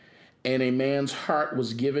man, and a man's heart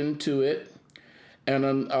was given to it.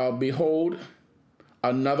 And behold,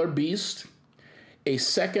 another beast, a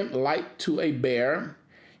second like to a bear,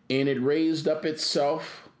 and it raised up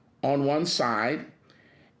itself on one side,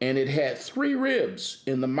 and it had 3 ribs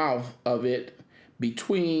in the mouth of it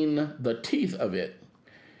between the teeth of it.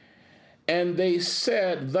 And they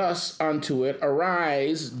said thus unto it,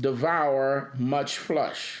 Arise, devour much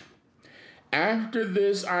flesh. After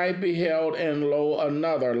this I beheld, and lo,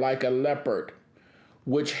 another like a leopard,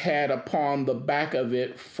 which had upon the back of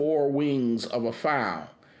it 4 wings of a fowl.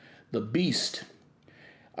 The beast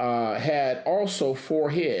had also 4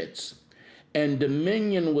 heads, and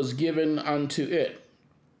dominion was given unto it.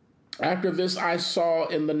 After this I saw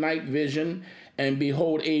in the night vision, and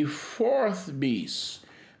behold, a 4th beast,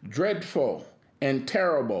 dreadful and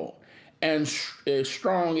terrible, and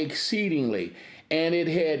strong exceedingly, and it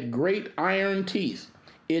had great iron teeth.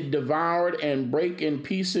 It devoured and brake in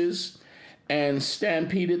pieces, and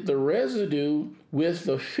stampeded the residue with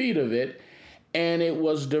the feet of it, and it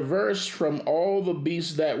was diverse from all the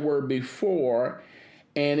beasts that were before,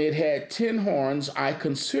 and it had 10 horns. I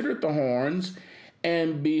considered the horns,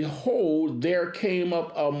 and behold, there came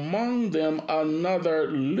up among them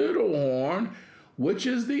another little horn, which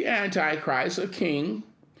is the Antichrist, a king,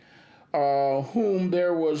 whom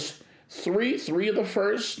there was three of the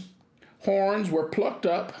first horns were plucked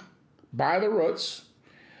up by the roots.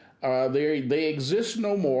 They exist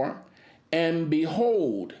no more. And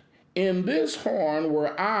behold, in this horn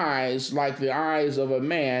were eyes like the eyes of a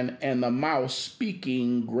man, and the mouth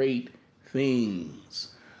speaking great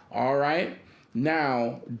things. All right.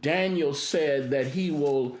 Now, Daniel said that he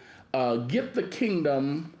will get the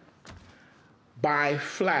kingdom by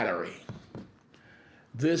flattery.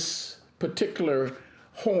 This particular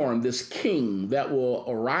horn, this king that will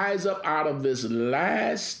arise up out of this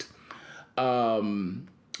last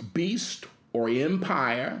beast or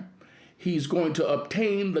empire, he's going to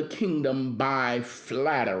obtain the kingdom by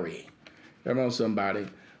flattery. Come on, somebody.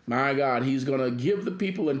 My God, he's going to give the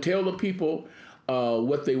people and tell the people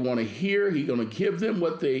what they want to hear. He's going to give them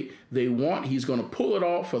what they want. He's going to pull it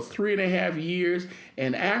off for 3.5 years.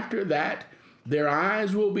 And after that, their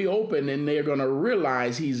eyes will be open, and they're going to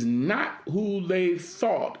realize he's not who they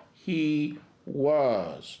thought he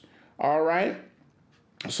was. All right?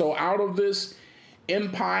 So out of this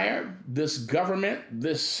empire, this government,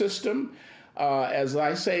 this system, as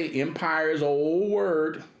I say, empire is an old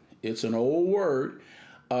word. It's an old word.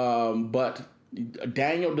 But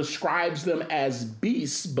Daniel describes them as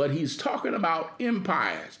beasts, but he's talking about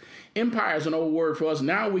empires. Empire is an old word for us.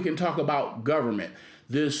 Now we can talk about government.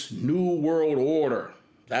 This new world order,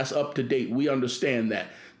 that's up to date. We understand that.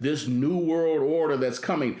 This new world order that's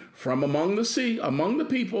coming from among the sea, among the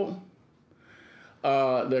people,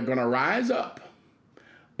 they're going to rise up.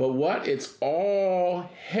 But what? It's all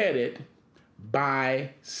headed by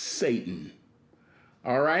Satan.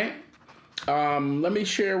 All right? Let me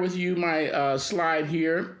share with you my slide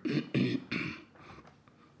here.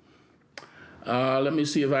 Let me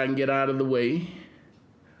see if I can get out of the way.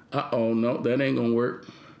 Uh-oh, no, that ain't going to work.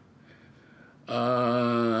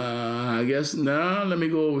 I guess, no, let me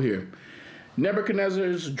go over here.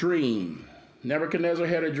 Nebuchadnezzar's dream. Nebuchadnezzar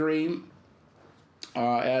had a dream.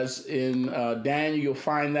 As in Daniel, you'll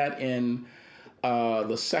find that in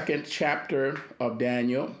the 2nd chapter of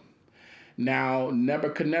Daniel. Now,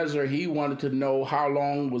 Nebuchadnezzar, he wanted to know how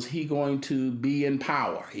long was he going to be in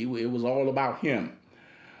power. It was all about him.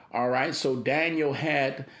 All right, so Daniel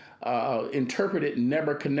had interpreted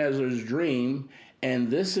Nebuchadnezzar's dream,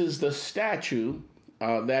 and this is the statue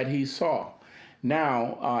that he saw.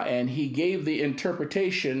 Now, and he gave the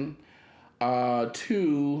interpretation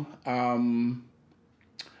to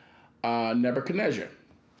Nebuchadnezzar,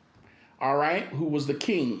 all right, who was the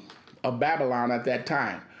king of Babylon at that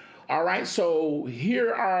time. All right, so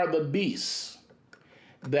here are the beasts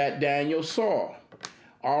that Daniel saw.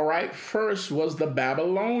 All right, first was the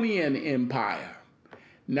Babylonian Empire.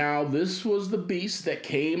 Now, this was the beast that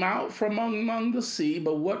came out from among the sea,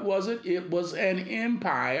 but what was it? It was an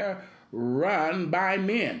empire run by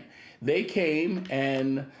men. They came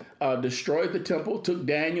and destroyed the temple, took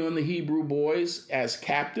Daniel and the Hebrew boys as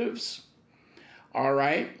captives. All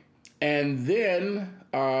right, and then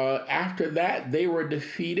after that, they were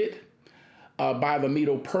defeated by the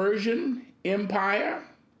Medo-Persian Empire.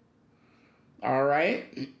 All right,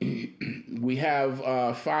 we have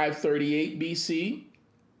 538 BC.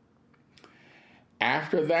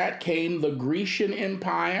 After that came the Grecian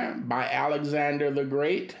Empire by Alexander the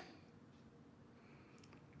Great.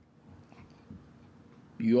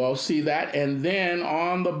 You all see that? And then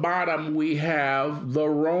on the bottom, we have the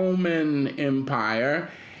Roman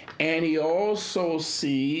Empire. And he also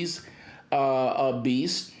sees a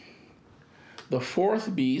beast, the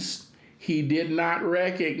fourth beast, he did not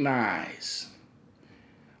recognize.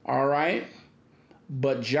 All right?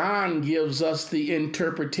 But John gives us the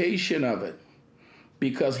interpretation of it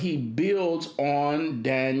because he builds on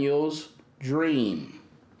Daniel's dream.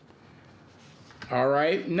 All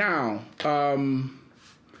right? Now,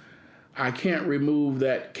 I can't remove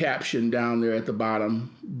that caption down there at the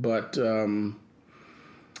bottom, but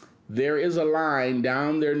there is a line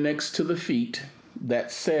down there next to the feet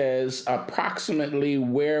that says approximately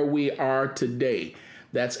where we are today.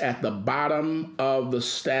 That's at the bottom of the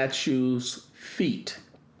statue's feet.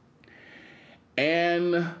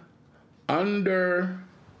 And under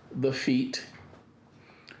the feet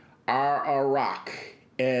are a rock.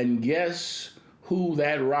 And guess who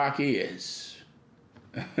that rock is?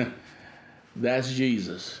 That's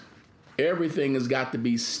Jesus. Everything has got to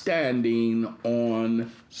be standing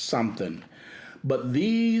on something. But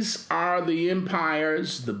these are the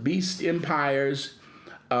empires, the beast empires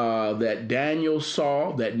that Daniel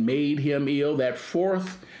saw that made him ill. That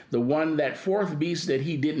fourth beast that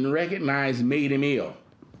he didn't recognize made him ill.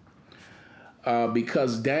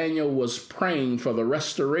 Because Daniel was praying for the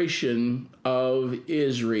restoration of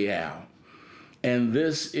Israel. And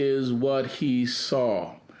this is what he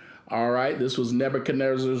saw. All right, this was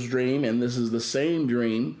Nebuchadnezzar's dream, and this is the same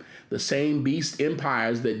dream, the same beast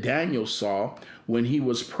empires that Daniel saw when he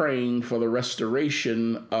was praying for the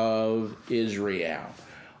restoration of Israel.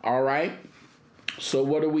 All right, so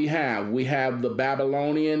what do we have? We have the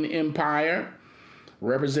Babylonian Empire,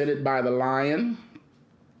 represented by the lion.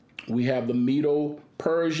 We have the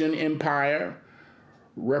Medo-Persian Empire,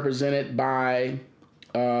 represented by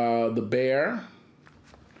the bear.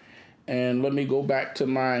 And let me go back to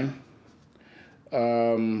my,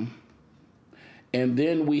 and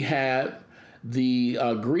then we have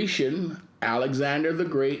the Grecian, Alexander the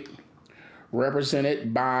Great,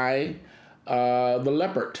 represented by the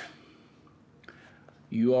leopard.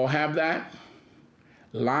 You all have that?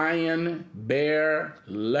 Lion, bear,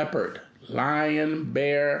 leopard. Lion,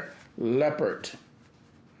 bear, leopard.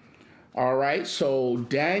 All right, so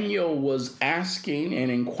Daniel was asking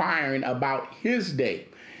and inquiring about his day.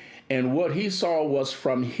 And what he saw was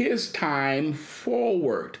from his time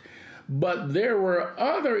forward. But there were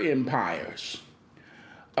other empires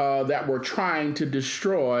that were trying to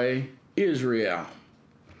destroy Israel.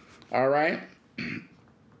 All right?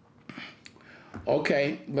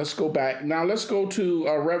 Okay, let's go back. Now let's go to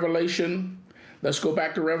Revelation. Let's go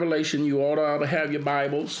back to Revelation. You ought to have your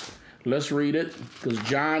Bibles. Let's read it because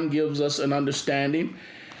John gives us an understanding.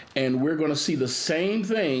 And we're going to see the same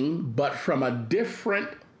thing, but from a different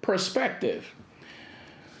perspective.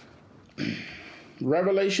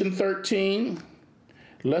 Revelation 13.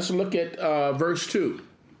 Let's look at verse 2.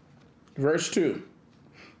 Verse 2.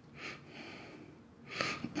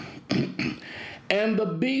 And the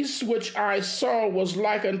beast which I saw was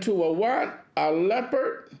like unto a what? A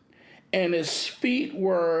leopard, and his feet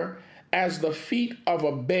were as the feet of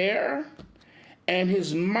a bear, and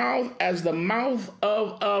his mouth as the mouth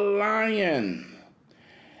of a lion.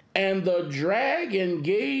 And the dragon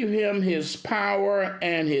gave him his power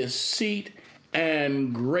and his seat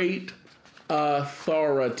and great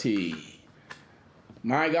authority.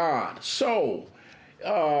 My God. So,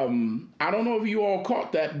 I don't know if you all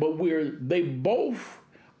caught that, but they both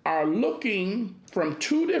are looking from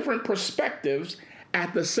two different perspectives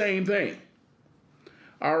at the same thing.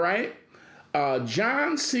 All right?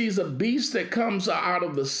 John sees a beast that comes out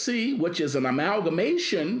of the sea, which is an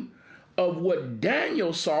amalgamation of what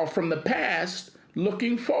Daniel saw from the past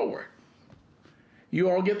looking forward. You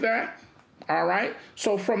all get that? All right.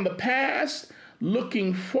 So from the past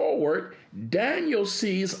looking forward, Daniel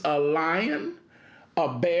sees a lion, a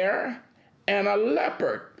bear, and a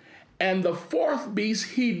leopard. And the fourth beast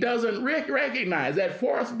he doesn't recognize. That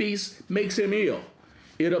fourth beast makes him ill.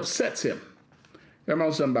 It upsets him. Come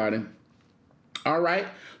on, somebody. All right.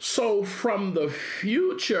 So from the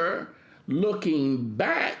future looking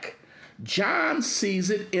back, John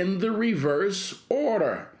sees it in the reverse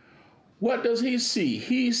order. What does he see?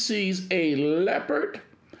 He sees a leopard,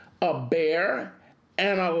 a bear,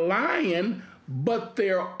 and a lion, but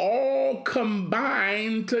they're all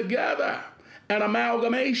combined together. An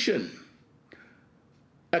amalgamation,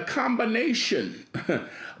 a combination,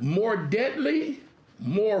 more deadly,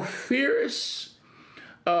 more fierce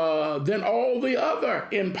than all the other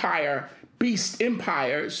beast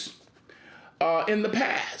empires in the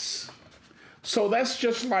past. So that's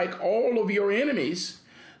just like all of your enemies.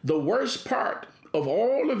 The worst part of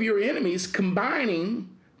all of your enemies combining,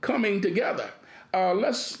 coming together.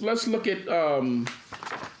 Let's look at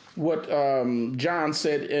what John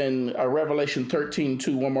said in Revelation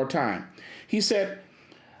 13:2 one more time. He said,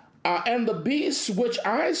 and the beast which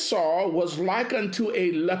I saw was like unto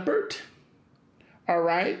a leopard, all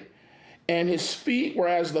right, and his feet were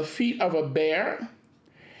as the feet of a bear,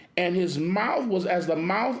 and his mouth was as the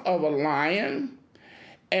mouth of a lion.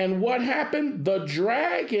 And what happened? The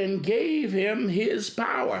dragon gave him his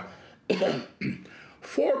power.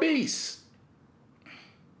 4 beasts.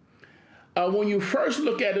 When you first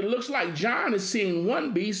look at it, it looks like John is seeing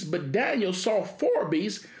 1 beast, but Daniel saw 4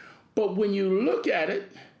 beasts. But when you look at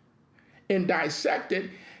it and dissect it,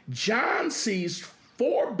 John sees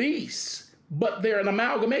 4 beasts, but they're an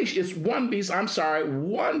amalgamation. It's 1 beast,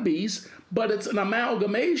 1 beast, but it's an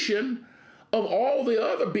amalgamation of all the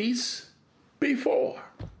other beasts before.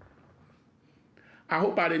 I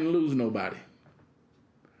hope I didn't lose nobody.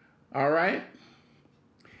 All right?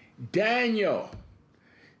 Daniel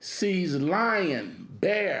sees lion,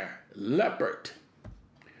 bear, leopard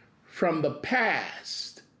from the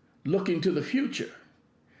past looking to the future.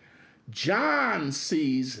 John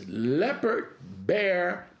sees leopard,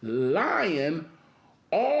 bear, lion,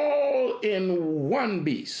 all in 1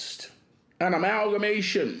 beast, an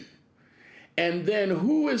amalgamation. And then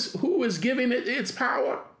who is giving it its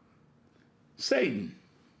power? Satan.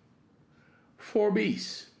 4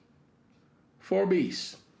 beasts. 4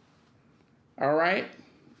 beasts. All right?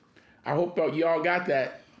 I hope y'all got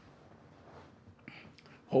that.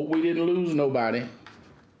 Hope we didn't lose nobody.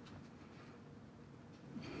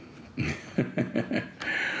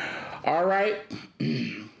 All right.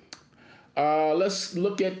 Let's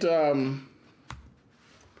look at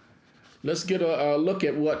let's get a look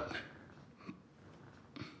at what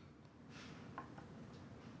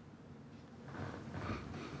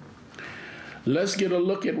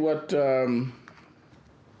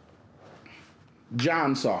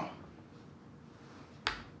John saw.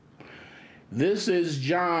 This is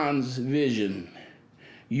John's vision.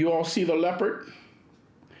 You all see the leopard,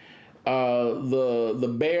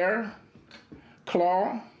 the bear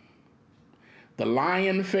claw, the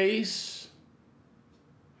lion face.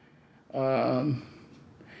 Then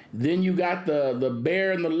you got the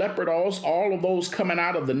bear and the leopard, all of those coming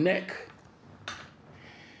out of the neck.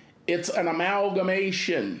 It's an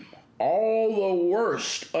amalgamation. All the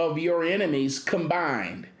worst of your enemies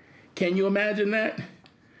combined. Can you imagine that?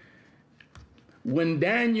 When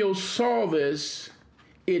Daniel saw this,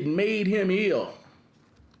 it made him ill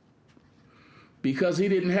because he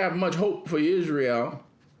didn't have much hope for Israel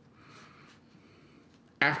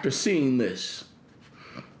after seeing this.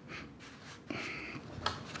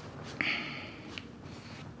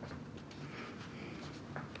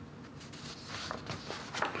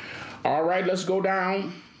 All right, let's go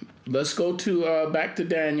down. Let's go to back to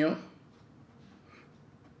Daniel.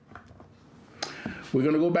 We're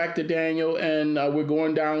going to go back to Daniel, and we're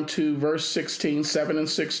going down to verse 16, 7 and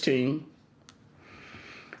 16.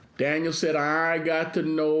 Daniel said, I got to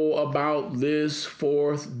know about this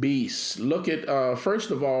 4th beast. Look at, first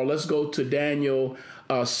of all, let's go to Daniel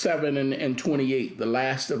 7 and 28, the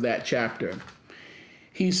last of that chapter.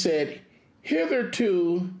 He said,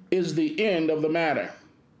 hitherto is the end of the matter.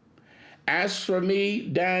 As for me,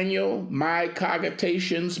 Daniel, my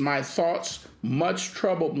cogitations, my thoughts much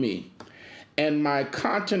troubled me, and my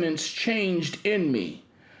countenance changed in me,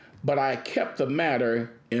 but I kept the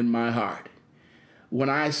matter in my heart. When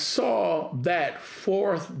I saw that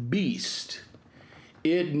 4th beast,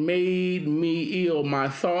 it made me ill. My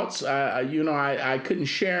thoughts, I couldn't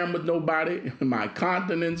share them with nobody. My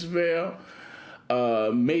countenance fell,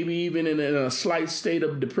 maybe even in a slight state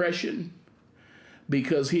of depression,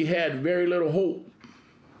 because he had very little hope.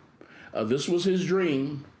 This was his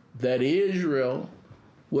dream, that Israel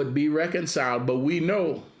would be reconciled. But we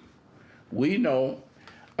know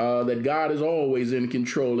that God is always in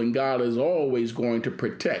control, and God is always going to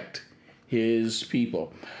protect his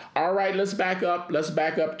people. All right, let's back up. Let's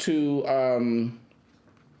back up to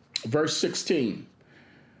verse 16.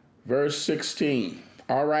 Verse 16.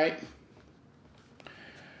 All right.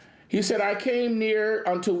 He said, I came near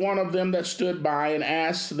unto one of them that stood by and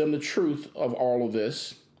asked them the truth of all of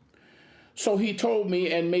this. So he told me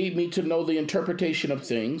and made me to know the interpretation of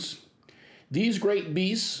things. These great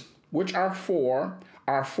beasts, which are 4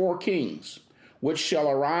 kings, which shall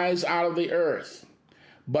arise out of the earth.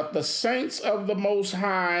 But the saints of the Most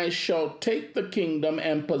High shall take the kingdom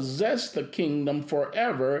and possess the kingdom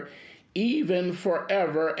forever, even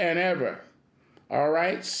forever and ever. All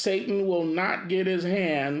right, Satan will not get his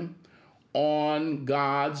hand on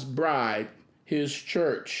God's bride, his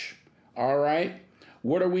church. All right.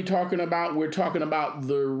 What are we talking about? We're talking about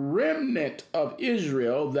the remnant of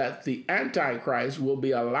Israel that the Antichrist will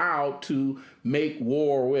be allowed to make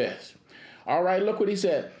war with. All right, look what he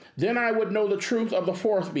said. Then I would know the truth of the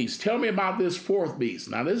fourth beast. Tell me about this fourth beast.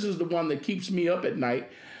 Now, this is the one that keeps me up at night,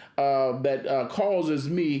 that causes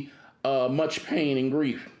me much pain and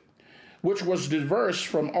grief, which was diverse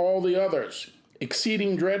from all the others,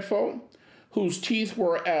 exceeding dreadful, whose teeth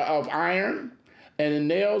were of iron, and the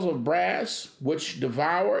nails of brass, which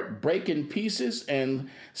devoured, brake in pieces, and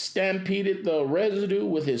stampeded the residue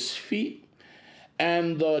with his feet,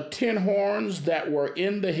 and the 10 horns that were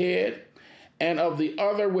in the head, and of the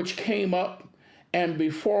other which came up, and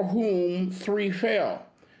before whom 3 fell.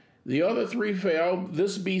 The other 3 fell.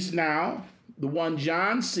 This beast now, the one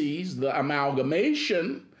John sees, the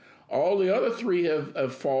amalgamation, all the other 3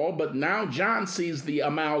 have fallen, but now John sees the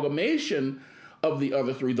amalgamation of the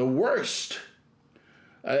other 3, the worst.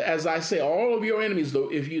 As I say, all of your enemies,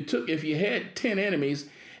 though, if you had 10 enemies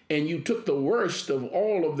and you took the worst of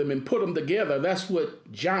all of them and put them together, that's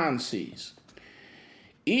what John sees.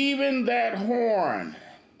 Even that horn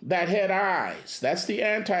that had eyes, that's the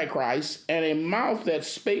Antichrist, and a mouth that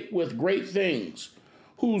spake with great things,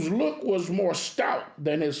 whose look was more stout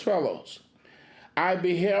than his fellows. I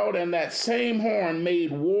beheld, and that same horn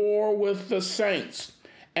made war with the saints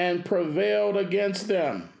and prevailed against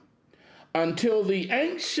them, until the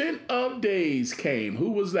Ancient of Days came.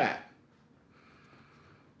 Who was that?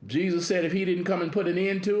 Jesus said if he didn't come and put an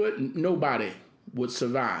end to it, nobody would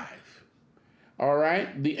survive. All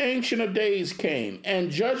right? The Ancient of Days came, and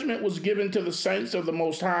judgment was given to the saints of the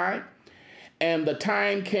Most High, and the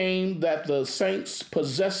time came that the saints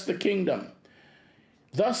possessed the kingdom.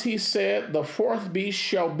 Thus he said, the fourth beast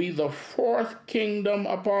shall be the 4th kingdom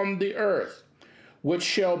upon the earth, which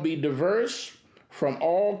shall be diverse from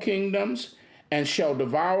all kingdoms, and shall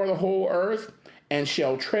devour the whole earth, and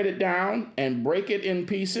shall tread it down, and break it in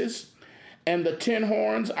pieces. And the 10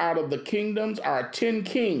 horns out of the kingdoms are 10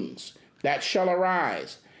 kings that shall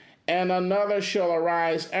arise, and another shall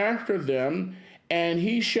arise after them, and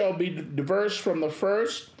he shall be diverse from the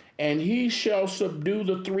first, and he shall subdue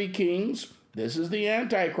the 3 kings. This is the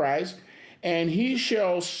Antichrist, and he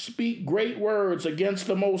shall speak great words against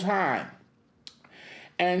the Most High,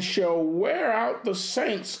 and shall wear out the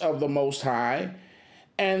saints of the Most High,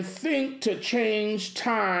 and think to change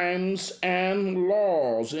times and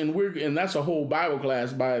laws. And that's a whole Bible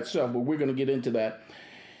class by itself, but we're going to get into that.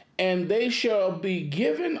 And they shall be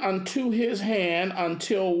given unto his hand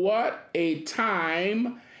until what? A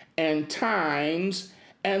time and times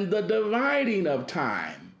and the dividing of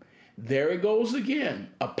time. There it goes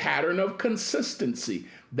again, a pattern of consistency.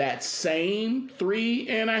 That same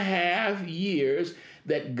 3.5 years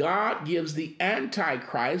that God gives the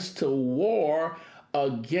Antichrist to war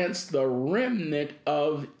against the remnant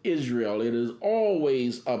of Israel. It is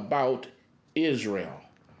always about Israel.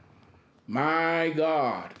 My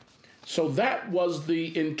God. So that was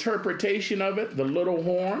the interpretation of it, the little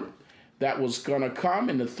horn that was going to come,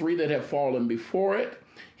 and the 3 that have fallen before it.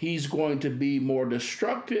 He's going to be more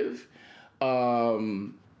destructive. He's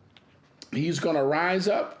going to rise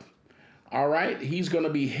up. All right. He's going to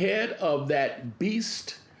be head of that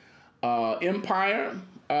beast empire.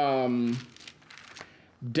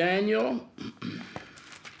 Daniel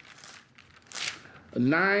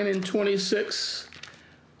 9:26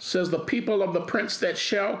 says, the people of the prince that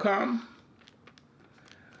shall come.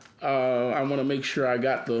 I want to make sure I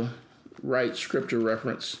got the right scripture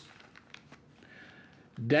reference.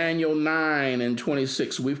 Daniel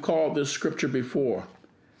 9:26. We've called this scripture before.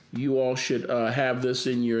 You all should have this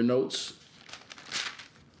in your notes.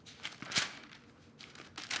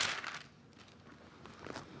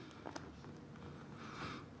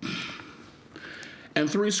 And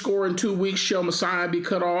 62 weeks shall Messiah be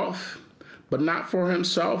cut off, but not for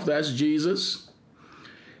himself. That's Jesus.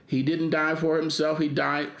 He didn't die for himself. He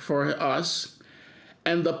died for us.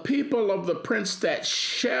 And the people of the prince that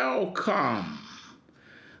shall come.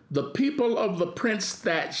 The people of the prince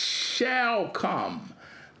that shall come.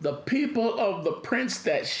 The people of the prince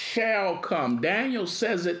that shall come. Daniel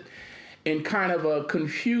says it in kind of a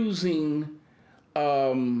confusing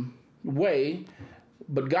way,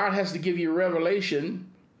 but God has to give you revelation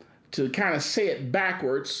to kind of say it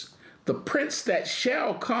backwards. The prince that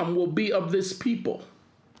shall come will be of this people.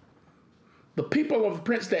 The people of the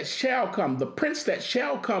prince that shall come. The prince that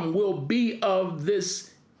shall come will be of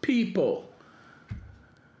this people.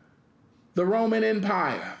 The Roman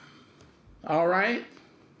Empire. All right?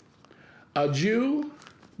 A Jew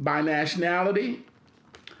by nationality,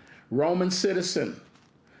 Roman citizen,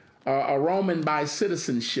 a Roman by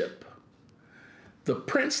citizenship. The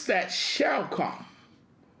prince that shall come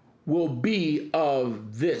will be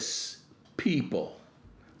of this people,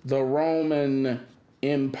 the Roman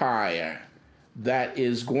Empire that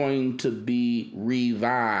is going to be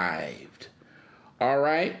revived. All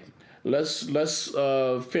right, let's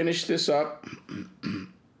finish this up.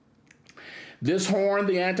 This horn,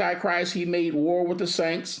 the Antichrist, he made war with the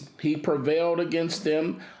saints. He prevailed against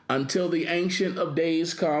them until the Ancient of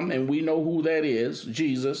Days come, and we know who that is,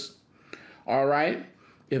 Jesus. All right,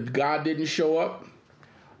 if God didn't show up,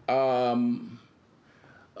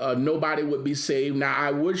 nobody would be saved. Now,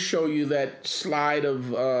 I would show you that slide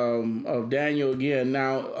of Daniel again.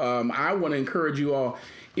 Now, I want to encourage you all,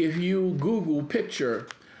 if you Google picture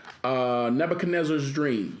Nebuchadnezzar's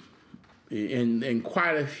dream, and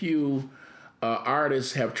quite a few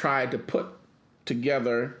artists have tried to put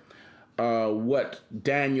together what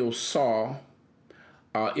Daniel saw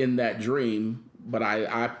in that dream, but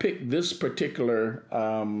I picked this particular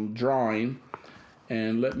drawing,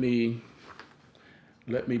 and let me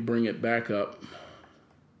bring it back up,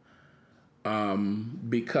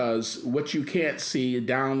 because what you can't see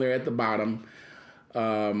down there at the bottom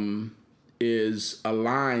is a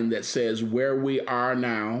line that says where we are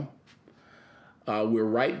now. We're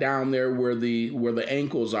right down there where the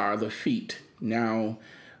ankles are, the feet. Now,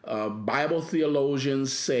 Bible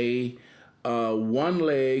theologians say one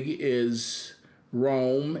leg is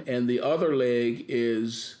Rome and the other leg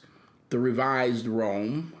is the revised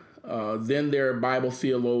Rome. Then there are Bible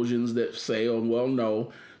theologians that say, oh, well,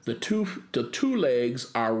 no, the two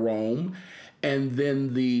legs are Rome, and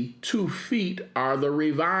then the 2 feet are the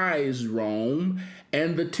revised Rome,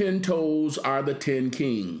 and the 10 toes are the 10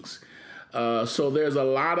 kings. So there's a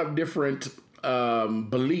lot of different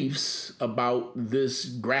beliefs about this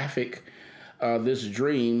graphic, this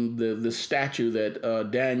dream, the statue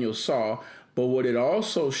that Daniel saw. But what it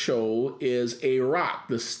also showed is a rock,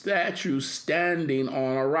 the statue standing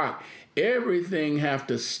on a rock. Everything have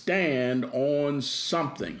to stand on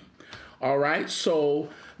something. All right, so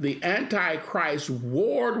the Antichrist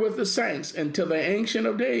warred with the saints until the Ancient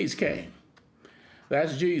of Days came.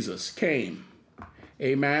 That's Jesus, came.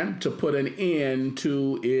 Amen, to put an end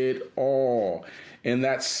to it all. And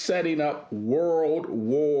that's setting up World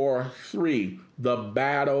War III, the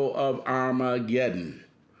Battle of Armageddon.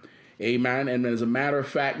 Amen. And as a matter of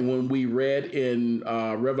fact, when we read in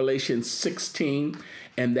Revelation 16,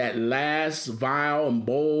 and that last vial and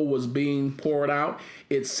bowl was being poured out,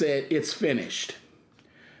 it said it's finished.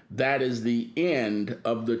 That is the end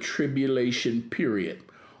of the tribulation period.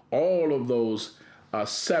 All of those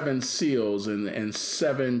 7 seals and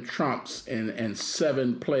 7 trumps and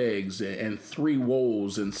 7 plagues and 3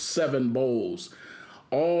 woes and 7 bowls,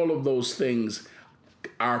 all of those things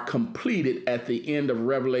are completed at the end of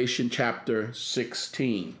Revelation chapter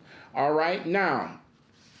 16. All right, now,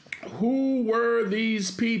 who were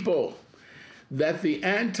these people that the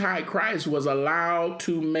Antichrist was allowed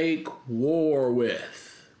to make war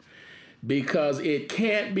with? Because it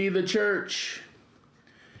can't be the church.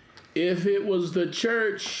 If it was the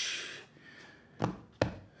church,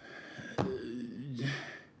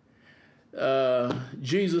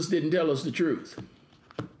 Jesus didn't tell us the truth.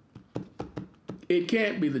 It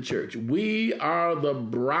can't be the church. We are the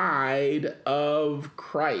bride of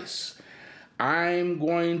Christ. I'm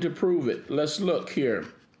going to prove it. Let's look here.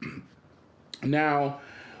 Now,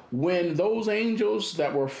 when those angels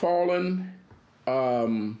that were fallen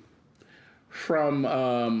from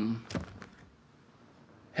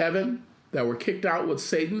heaven, that were kicked out with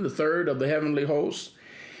Satan, the third of the heavenly hosts,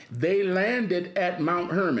 they landed at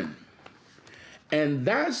Mount Hermon. And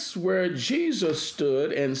that's where Jesus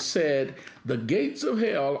stood and said, the gates of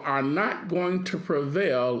hell are not going to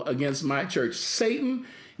prevail against my church. Satan,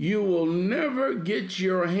 you will never get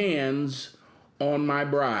your hands on my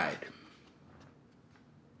bride.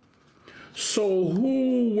 So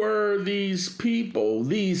who were these people,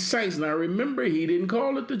 these saints? Now remember, he didn't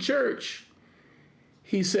call it the church.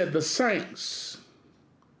 He said the saints.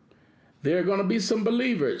 There are going to be some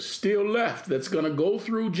believers still left that's going to go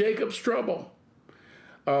through Jacob's trouble.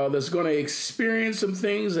 That's going to experience some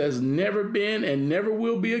things that's never been and never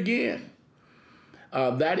will be again.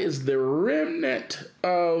 That is the remnant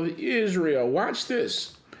of Israel. Watch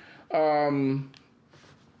this. Let's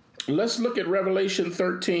look at Revelation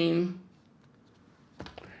 13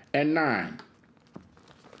 and 9.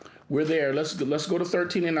 We're there. Let's go to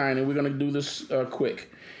 13 and 9, and we're going to do this quick.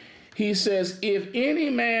 He says, if any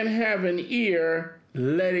man have an ear,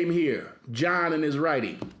 let him hear. John in his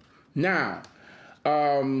writing. Now,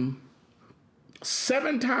 7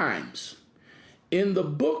 times in the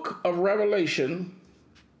book of Revelation,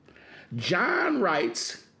 John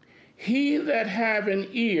writes, He that have an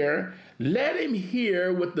ear, let him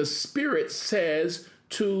hear what the Spirit says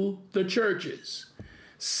to the churches.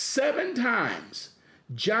 7 times,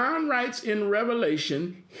 John writes in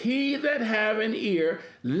Revelation, he that have an ear,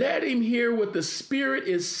 let him hear what the Spirit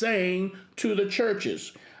is saying to the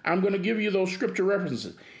churches. I'm going to give you those scripture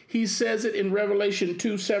references. He says it in Revelation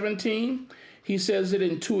 2:17. He says it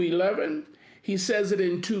in 2:11. He says it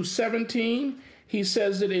in 2:17. He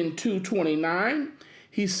says it in 2:29.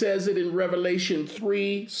 He says it in Revelation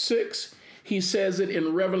 3:6. He says it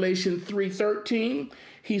in Revelation 3:13.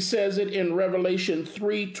 He says it in Revelation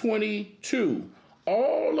 3:22.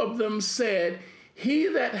 All of them said, he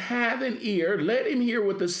that hath an ear, let him hear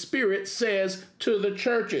what the Spirit says to the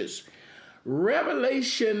churches.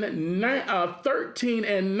 Revelation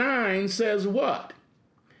 13:9 says what?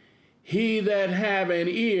 He that have an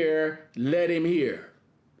ear, let him hear.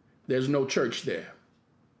 There's no church there.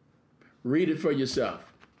 Read it for yourself.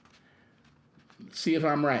 See if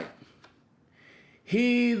I'm right.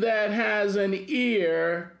 He that has an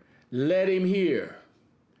ear, let him hear.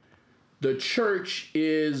 The church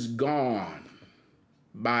is gone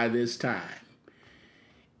by this time.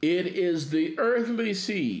 It is the earthly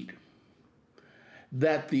seed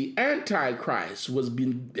that the Antichrist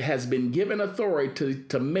has been given authority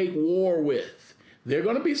to make war with. They're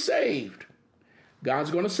going to be saved.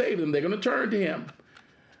 God's going to save them. They're going to turn to him.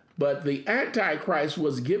 But the Antichrist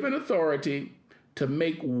was given authority to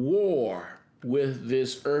make war with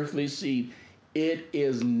this earthly seed. It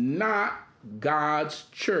is not God's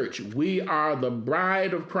church. We are the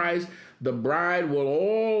bride of Christ. The bride will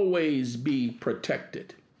always be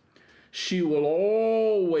protected. She will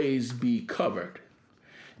always be covered.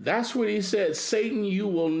 That's what he said. Satan, you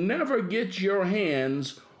will never get your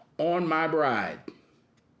hands on my bride.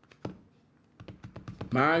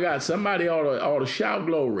 My God, somebody ought to shout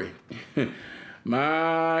glory.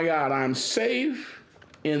 My God, I'm safe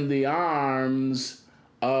in the arms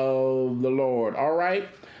of the Lord. All right,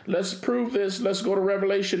 let's prove this. Let's go to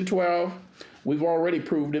Revelation 12. We've already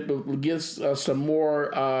proved it, but we'll get some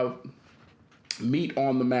more meat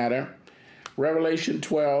on the matter. Revelation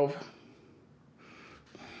 12.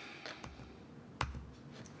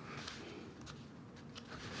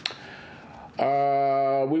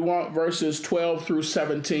 We want verses 12 through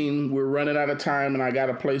 17. We're running out of time, and I got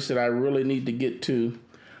a place that I really need to get to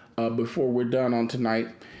before we're done on tonight.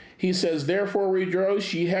 He says, therefore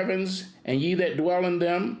rejoice, ye heavens, and ye that dwell in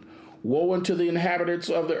them. Woe unto the inhabitants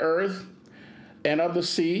of the earth and of the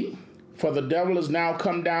sea, for the devil is now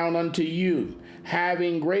come down unto you,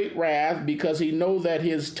 having great wrath, because he know that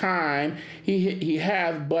his time, he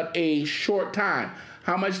hath but a short time.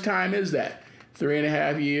 How much time is that?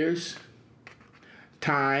 3.5 years.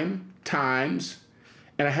 Times,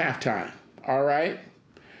 and a half time. All right?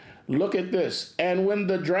 Look at this. And when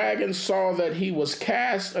the dragon saw that he was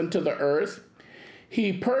cast unto the earth,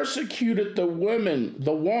 he persecuted the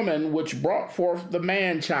woman which brought forth the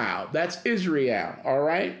man-child. That's Israel. All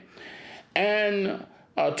right? And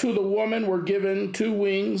to the woman were given 2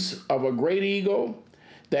 wings of a great eagle,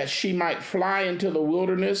 that she might fly into the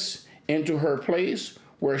wilderness, into her place,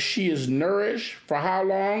 where she is nourished for how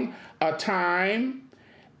long? A time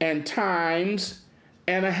and times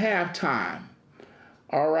and a half time.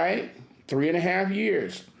 All right? 3.5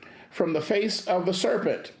 years. From the face of the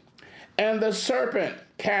serpent. And the serpent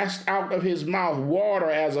cast out of his mouth water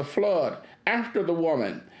as a flood after the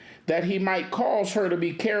woman, that he might cause her to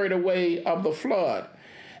be carried away of the flood.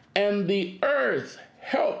 And the earth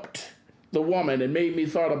helped the woman. It made me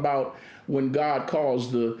thought about when God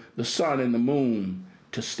caused the sun and the moon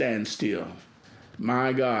to stand still.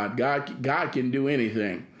 My God, God can do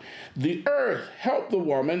anything. The earth helped the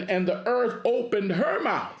woman, and the earth opened her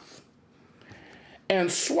mouth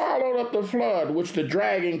and swallowed up the flood which the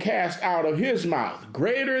dragon cast out of his mouth.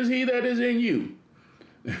 Greater is he that is in you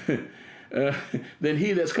than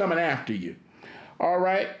he that's coming after you. All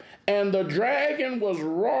right. And the dragon was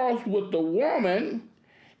wroth with the woman,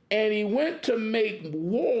 and he went to make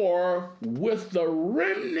war with the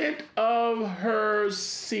remnant of her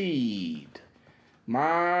seed.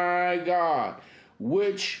 My God,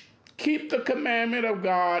 which keep the commandment of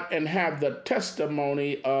God and have the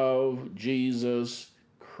testimony of Jesus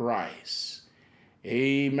Christ.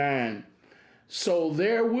 Amen. So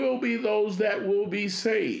there will be those that will be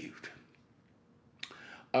saved.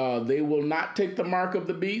 They will not take the mark of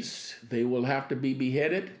the beast. They will have to be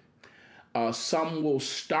beheaded. Some will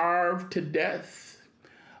starve to death.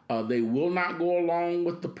 They will not go along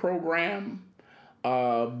with the program.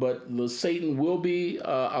 But Satan will be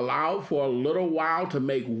allowed for a little while to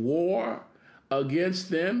make war against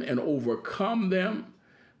them and overcome them.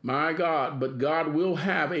 My God, but God will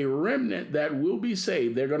have a remnant that will be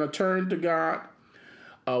saved. They're going to turn to God,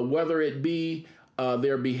 whether it be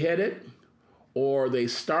they're beheaded or they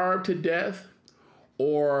starve to death,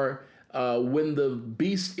 or when the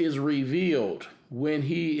beast is revealed, when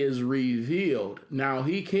he is revealed. Now,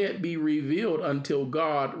 he can't be revealed until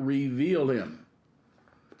God reveal him.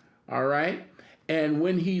 All right? And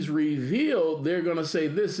when he's revealed, they're going to say,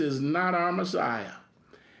 this is not our Messiah.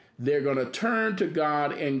 They're going to turn to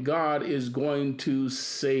God, and God is going to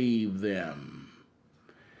save them.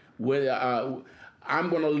 I'm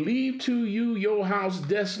going to leave to you your house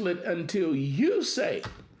desolate until you say,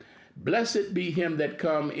 blessed be him that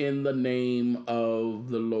come in the name of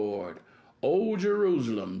the Lord. O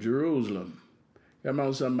Jerusalem, Jerusalem, come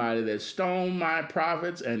on, somebody, that stoned my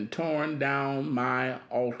prophets and torn down my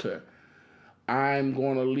altar. I'm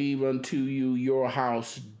going to leave unto you your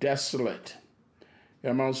house desolate.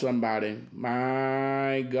 Come on, somebody.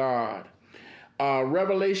 My God.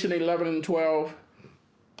 Revelation 11 and 12.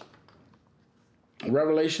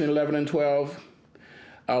 Revelation 11 and 12.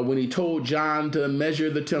 When he told John to measure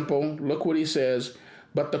the temple, look what he says.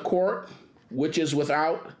 But the court which is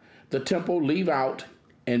without the temple leave out,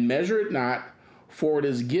 and measure it not, for it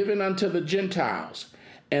is given unto the Gentiles,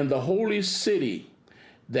 and the holy city,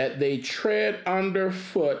 that they tread under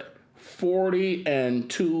foot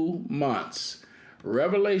 42 months.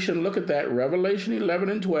 Revelation, look at that, Revelation 11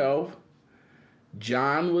 and 12.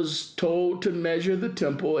 John was told to measure the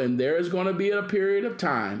temple, and there is going to be a period of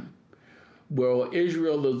time where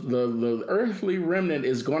Israel, the earthly remnant,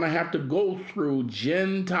 is going to have to go through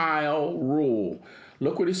Gentile rule.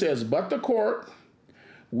 Look what he says, but the court,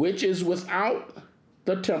 which is without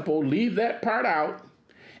the temple, leave that part out,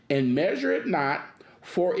 and measure it not,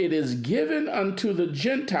 for it is given unto the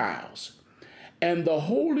Gentiles, and the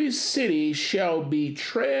holy city shall be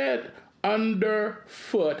tread under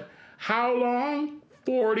foot. How long?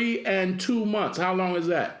 42 months. How long is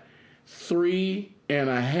that?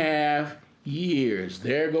 3.5 years.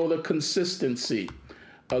 There go the consistency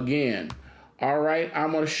again. All right,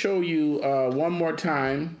 I'm going to show you one more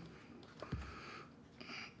time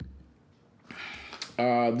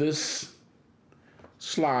this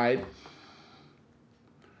slide.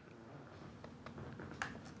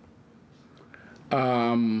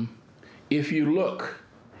 If you look,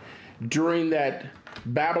 during that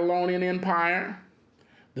Babylonian Empire,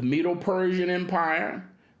 the Medo-Persian Empire,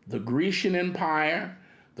 the Grecian Empire,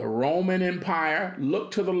 the Roman Empire,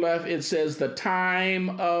 look to the left, it says the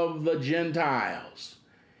time of the Gentiles.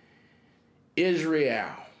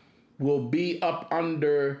 Israel will be up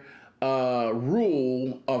under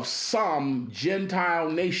rule of some Gentile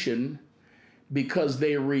nation because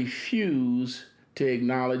they refuse to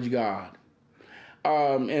acknowledge God.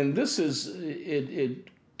 And this is, it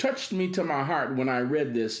touched me to my heart when I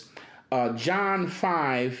read this. John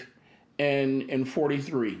 5 and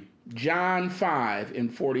 43. John 5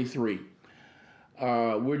 and 43.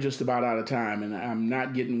 We're just about out of time, and I'm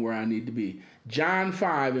not getting where I need to be. John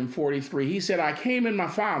 5 and 43. He said, I came in my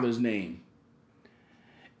Father's name,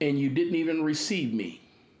 and you didn't even receive me.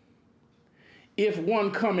 If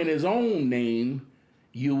one come in his own name,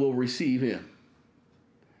 you will receive him.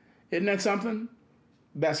 Isn't that something?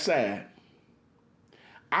 That's sad.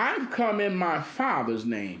 I've come in my Father's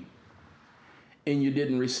name, and you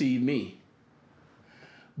didn't receive me.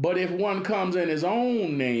 But if one comes in his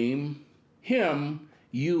own name, him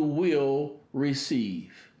you will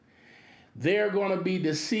receive. They're going to be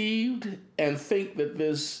deceived and think that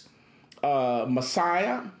this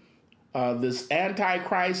Messiah, this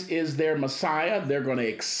Antichrist is their Messiah. They're going to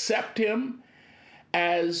accept him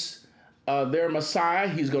as their Messiah.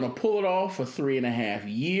 He's going to pull it off for 3.5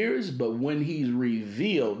 years, but when he's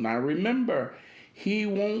revealed, now remember, he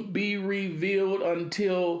won't be revealed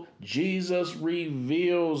until Jesus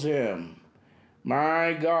reveals him.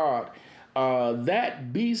 My God.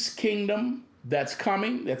 That beast kingdom that's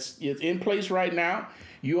coming, it's in place right now.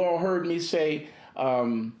 You all heard me say,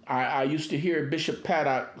 I used to hear Bishop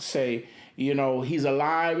Paddock say, he's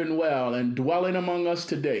alive and well and dwelling among us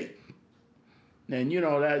today. And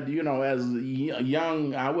as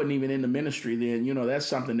young, I wasn't even in the ministry then, that's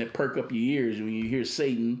something that perk up your ears when you hear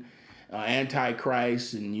Satan,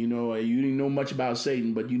 Antichrist, and you didn't know much about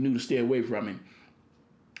Satan, but you knew to stay away from him.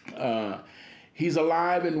 He's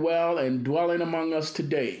alive and well and dwelling among us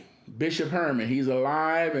today. Bishop Herman, he's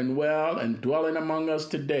alive and well and dwelling among us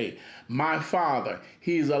today. My Father,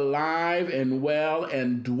 he's alive and well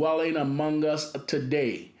and dwelling among us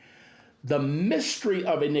today. The mystery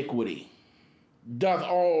of iniquity doth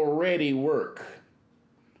already work.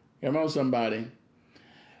 Come on, somebody.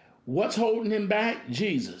 What's holding him back?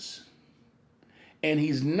 Jesus. and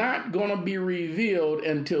he's not going to be revealed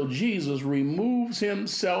until Jesus removes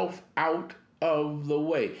himself out of the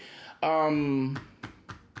way.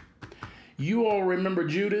 You all remember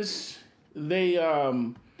Judas? They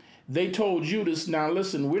told Judas, now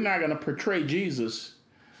listen, we're not going to portray Jesus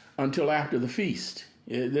until after the feast.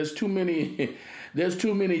 There's too many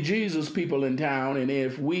Jesus people in town, and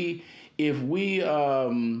if we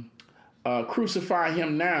crucify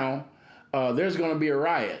him now, there's going to be a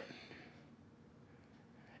riot.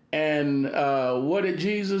 And what did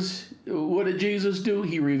Jesus do?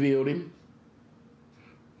 He revealed him.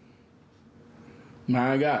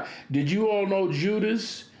 My God. Did you all know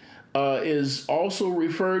Judas is also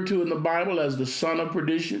referred to in the Bible as the son of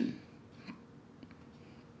perdition?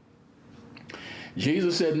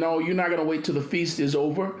 Jesus said, no, you're not going to wait till the feast is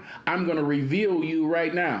over. I'm going to reveal you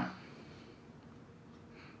right now.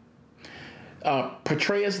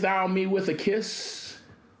 Portrayest thou me with a kiss?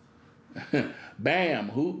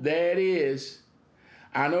 Bam, there it is.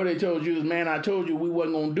 I know they told Judas, man, I told you we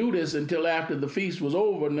wasn't going to do this until after the feast was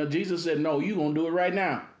over. Now Jesus said, no, you're going to do it right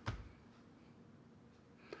now.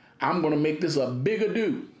 I'm going to make this a big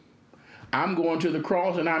ado. I'm going to the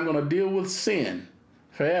cross and I'm going to deal with sin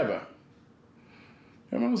forever.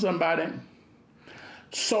 Remember somebody?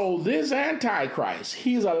 So this Antichrist,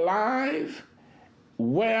 he's alive,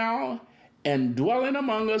 well, and dwelling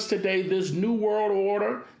among us today. This new world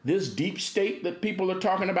order, this deep state that people are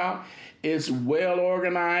talking about, is well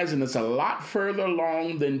organized, and it's a lot further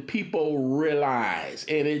along than people realize.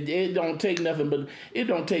 And it don't take nothing, but it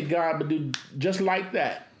don't take God but do just like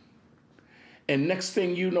that. And next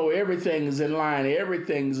thing you know, everything's in line,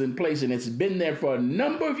 everything's in place, and it's been there for a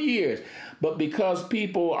number of years. But because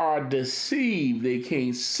people are deceived, they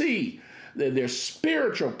can't see that their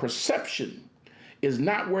spiritual perception is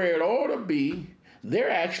not where it ought to be. They're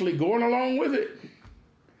actually going along with it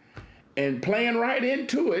and playing right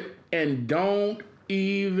into it and don't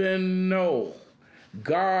even know.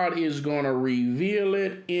 God is going to reveal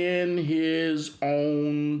it in his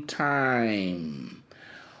own time.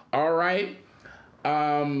 All right.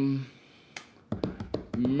 Man,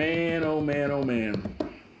 oh man, oh man.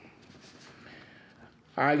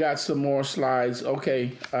 I got some more slides.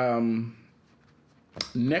 Okay.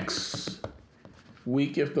 Next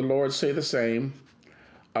week, if the Lord say the same,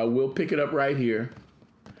 we'll pick it up right here.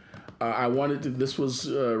 This was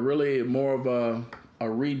really more of a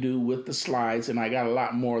redo with the slides, and I got a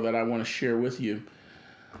lot more that I want to share with you.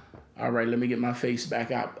 All right, let me get my face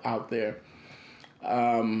back out there.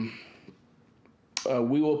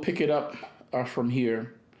 We will pick it up from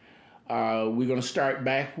here. We're going to start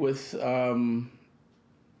back with 2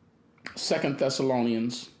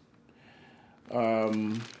 Thessalonians.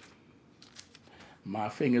 My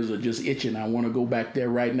fingers are just itching. I want to go back there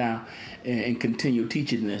right now and continue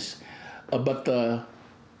teaching this. But the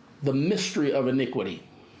mystery of iniquity.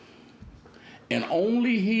 And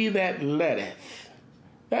only he that letteth,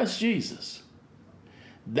 that's Jesus.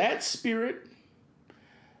 That spirit,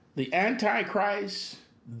 the Antichrist,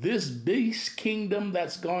 this beast kingdom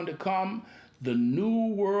that's going to come, the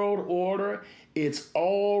new world order, it's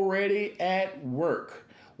already at work.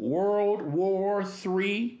 World War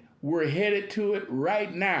III, we're headed to it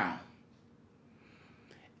right now.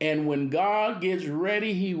 And when God gets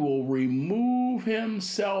ready, he will remove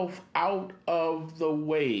himself out of the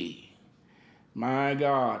way. My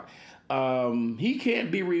God. He can't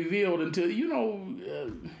be revealed until,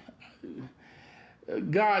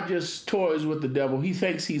 God just toys with the devil. He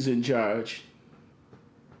thinks he's in charge.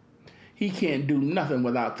 He can't do nothing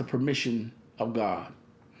without the permission of God.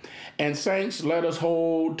 And saints, let us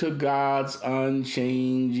hold to God's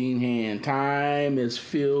unchanging hand. Time is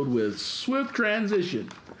filled with swift transition.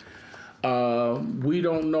 We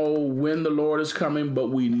don't know when the Lord is coming, but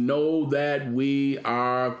we know that we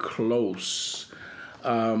are close.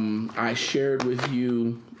 I shared with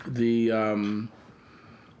you the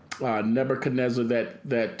Nebuchadnezzar,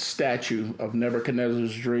 that statue of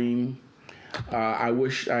Nebuchadnezzar's dream.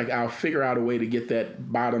 I'll figure out a way to get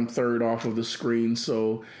that bottom third off of the screen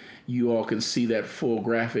so you all can see that full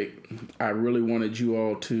graphic. I really wanted you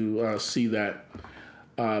all to see that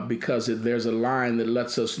because there's a line that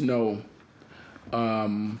lets us know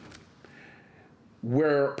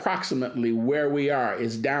approximately where we are.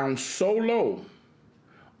 Is down so low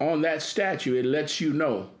on that statue, it lets you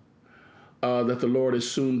know that the Lord is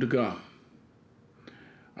soon to come.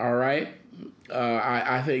 All right?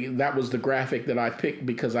 I think that was the graphic that I picked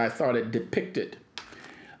because I thought it depicted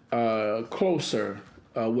closer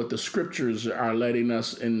what the scriptures are letting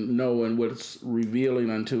us know and what it's revealing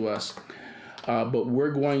unto us. But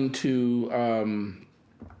we're going to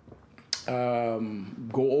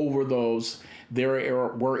go over those. There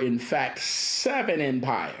were, in fact, 7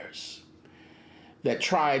 empires that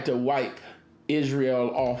tried to wipe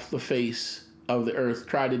Israel off the face of the earth,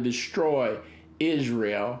 tried to destroy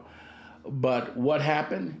Israel. But what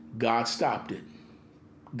happened? God stopped it.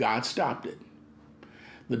 God stopped it.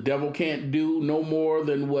 The devil can't do no more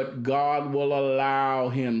than what God will allow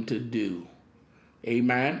him to do.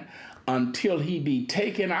 Amen. Until he be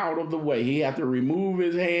taken out of the way. He have to remove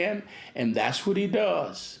his hand, and that's what he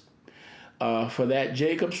does. For that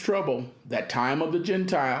Jacob's trouble, that time of the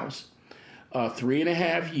Gentiles,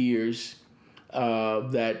 3.5 years,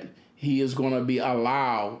 that he is going to be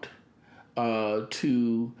allowed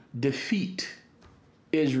to defeat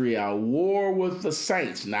Israel. War with the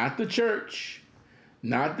saints, not the church,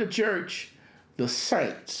 not the church, the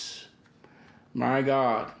saints. My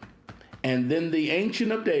God. And then the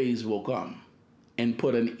Ancient of Days will come and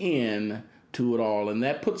put an end to it all. And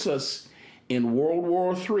that puts us in World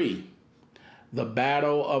War III, the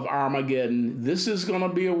Battle of Armageddon. This is going to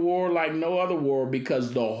be a war like no other war,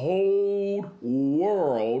 because the whole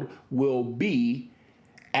world will be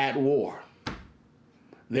at war.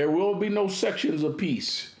 There will be no sections of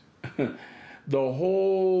peace. The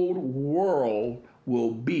whole world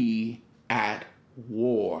will be at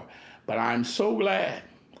war. But I'm so glad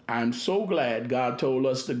God told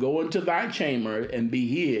us to go into thy chamber and be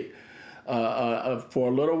hid for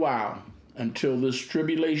a little while until this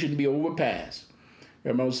tribulation be overpassed.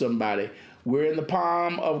 Remember, somebody, we're in the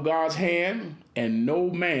palm of God's hand, and no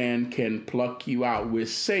man can pluck you out. We're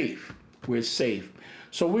safe. We're safe.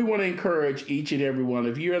 So we want to encourage each and every one.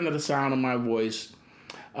 If you're under the sound of my voice,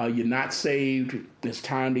 you're not saved, it's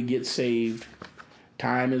time to get saved.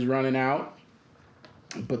 Time is running out.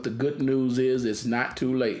 But the good news is it's not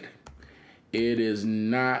too late. It is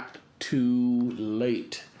not too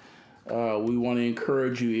late. We want to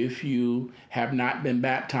encourage you, if you have not been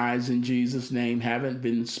baptized in Jesus' name, haven't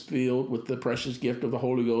been filled with the precious gift of the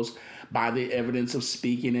Holy Ghost by the evidence of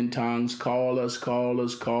speaking in tongues, call us, call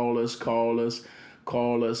us, call us, call us,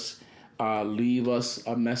 call us. Leave us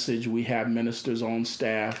a message. We have ministers on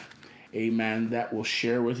staff, amen, that will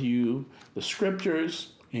share with you the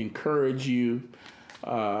scriptures, encourage you,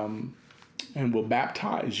 and will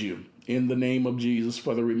baptize you in the name of Jesus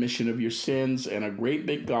for the remission of your sins, and a great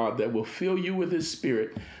big God that will fill you with his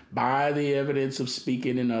spirit by the evidence of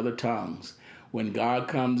speaking in other tongues. When God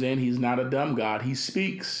comes in, he's not a dumb God. He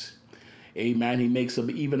speaks. Amen. He makes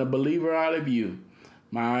even a believer out of you.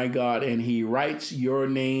 My God. And he writes your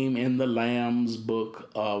name in the Lamb's book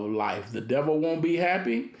of life. The devil won't be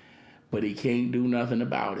happy, but he can't do nothing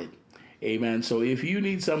about it. Amen. So if you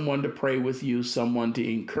need someone to pray with you, someone to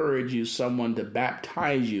encourage you, someone to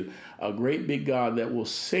baptize you, a great big God that will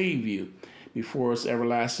save you before it's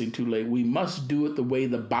everlasting too late, we must do it the way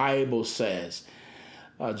the Bible says.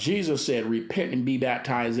 Jesus said, repent and be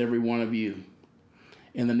baptized, every one of you,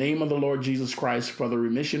 in the name of the Lord Jesus Christ for the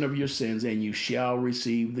remission of your sins, and you shall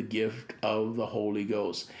receive the gift of the Holy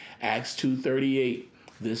Ghost. Acts 2:38.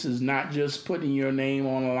 This is not just putting your name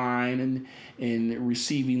on a line and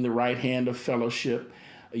receiving the right hand of fellowship.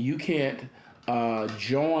 You can't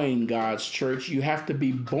join God's church. You have to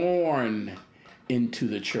be born into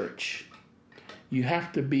the church. You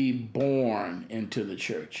have to be born into the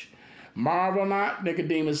church. Marvel not,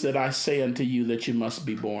 Nicodemus, that I say unto you that you must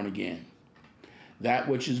be born again. That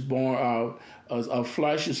which is born of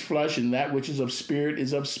flesh is flesh, and that which is of spirit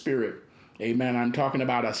is of spirit. Amen. I'm talking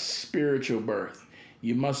about a spiritual birth.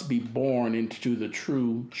 You must be born into the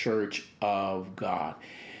true church of God.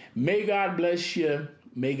 May God bless you.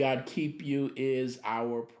 May God keep you is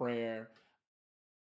our prayer.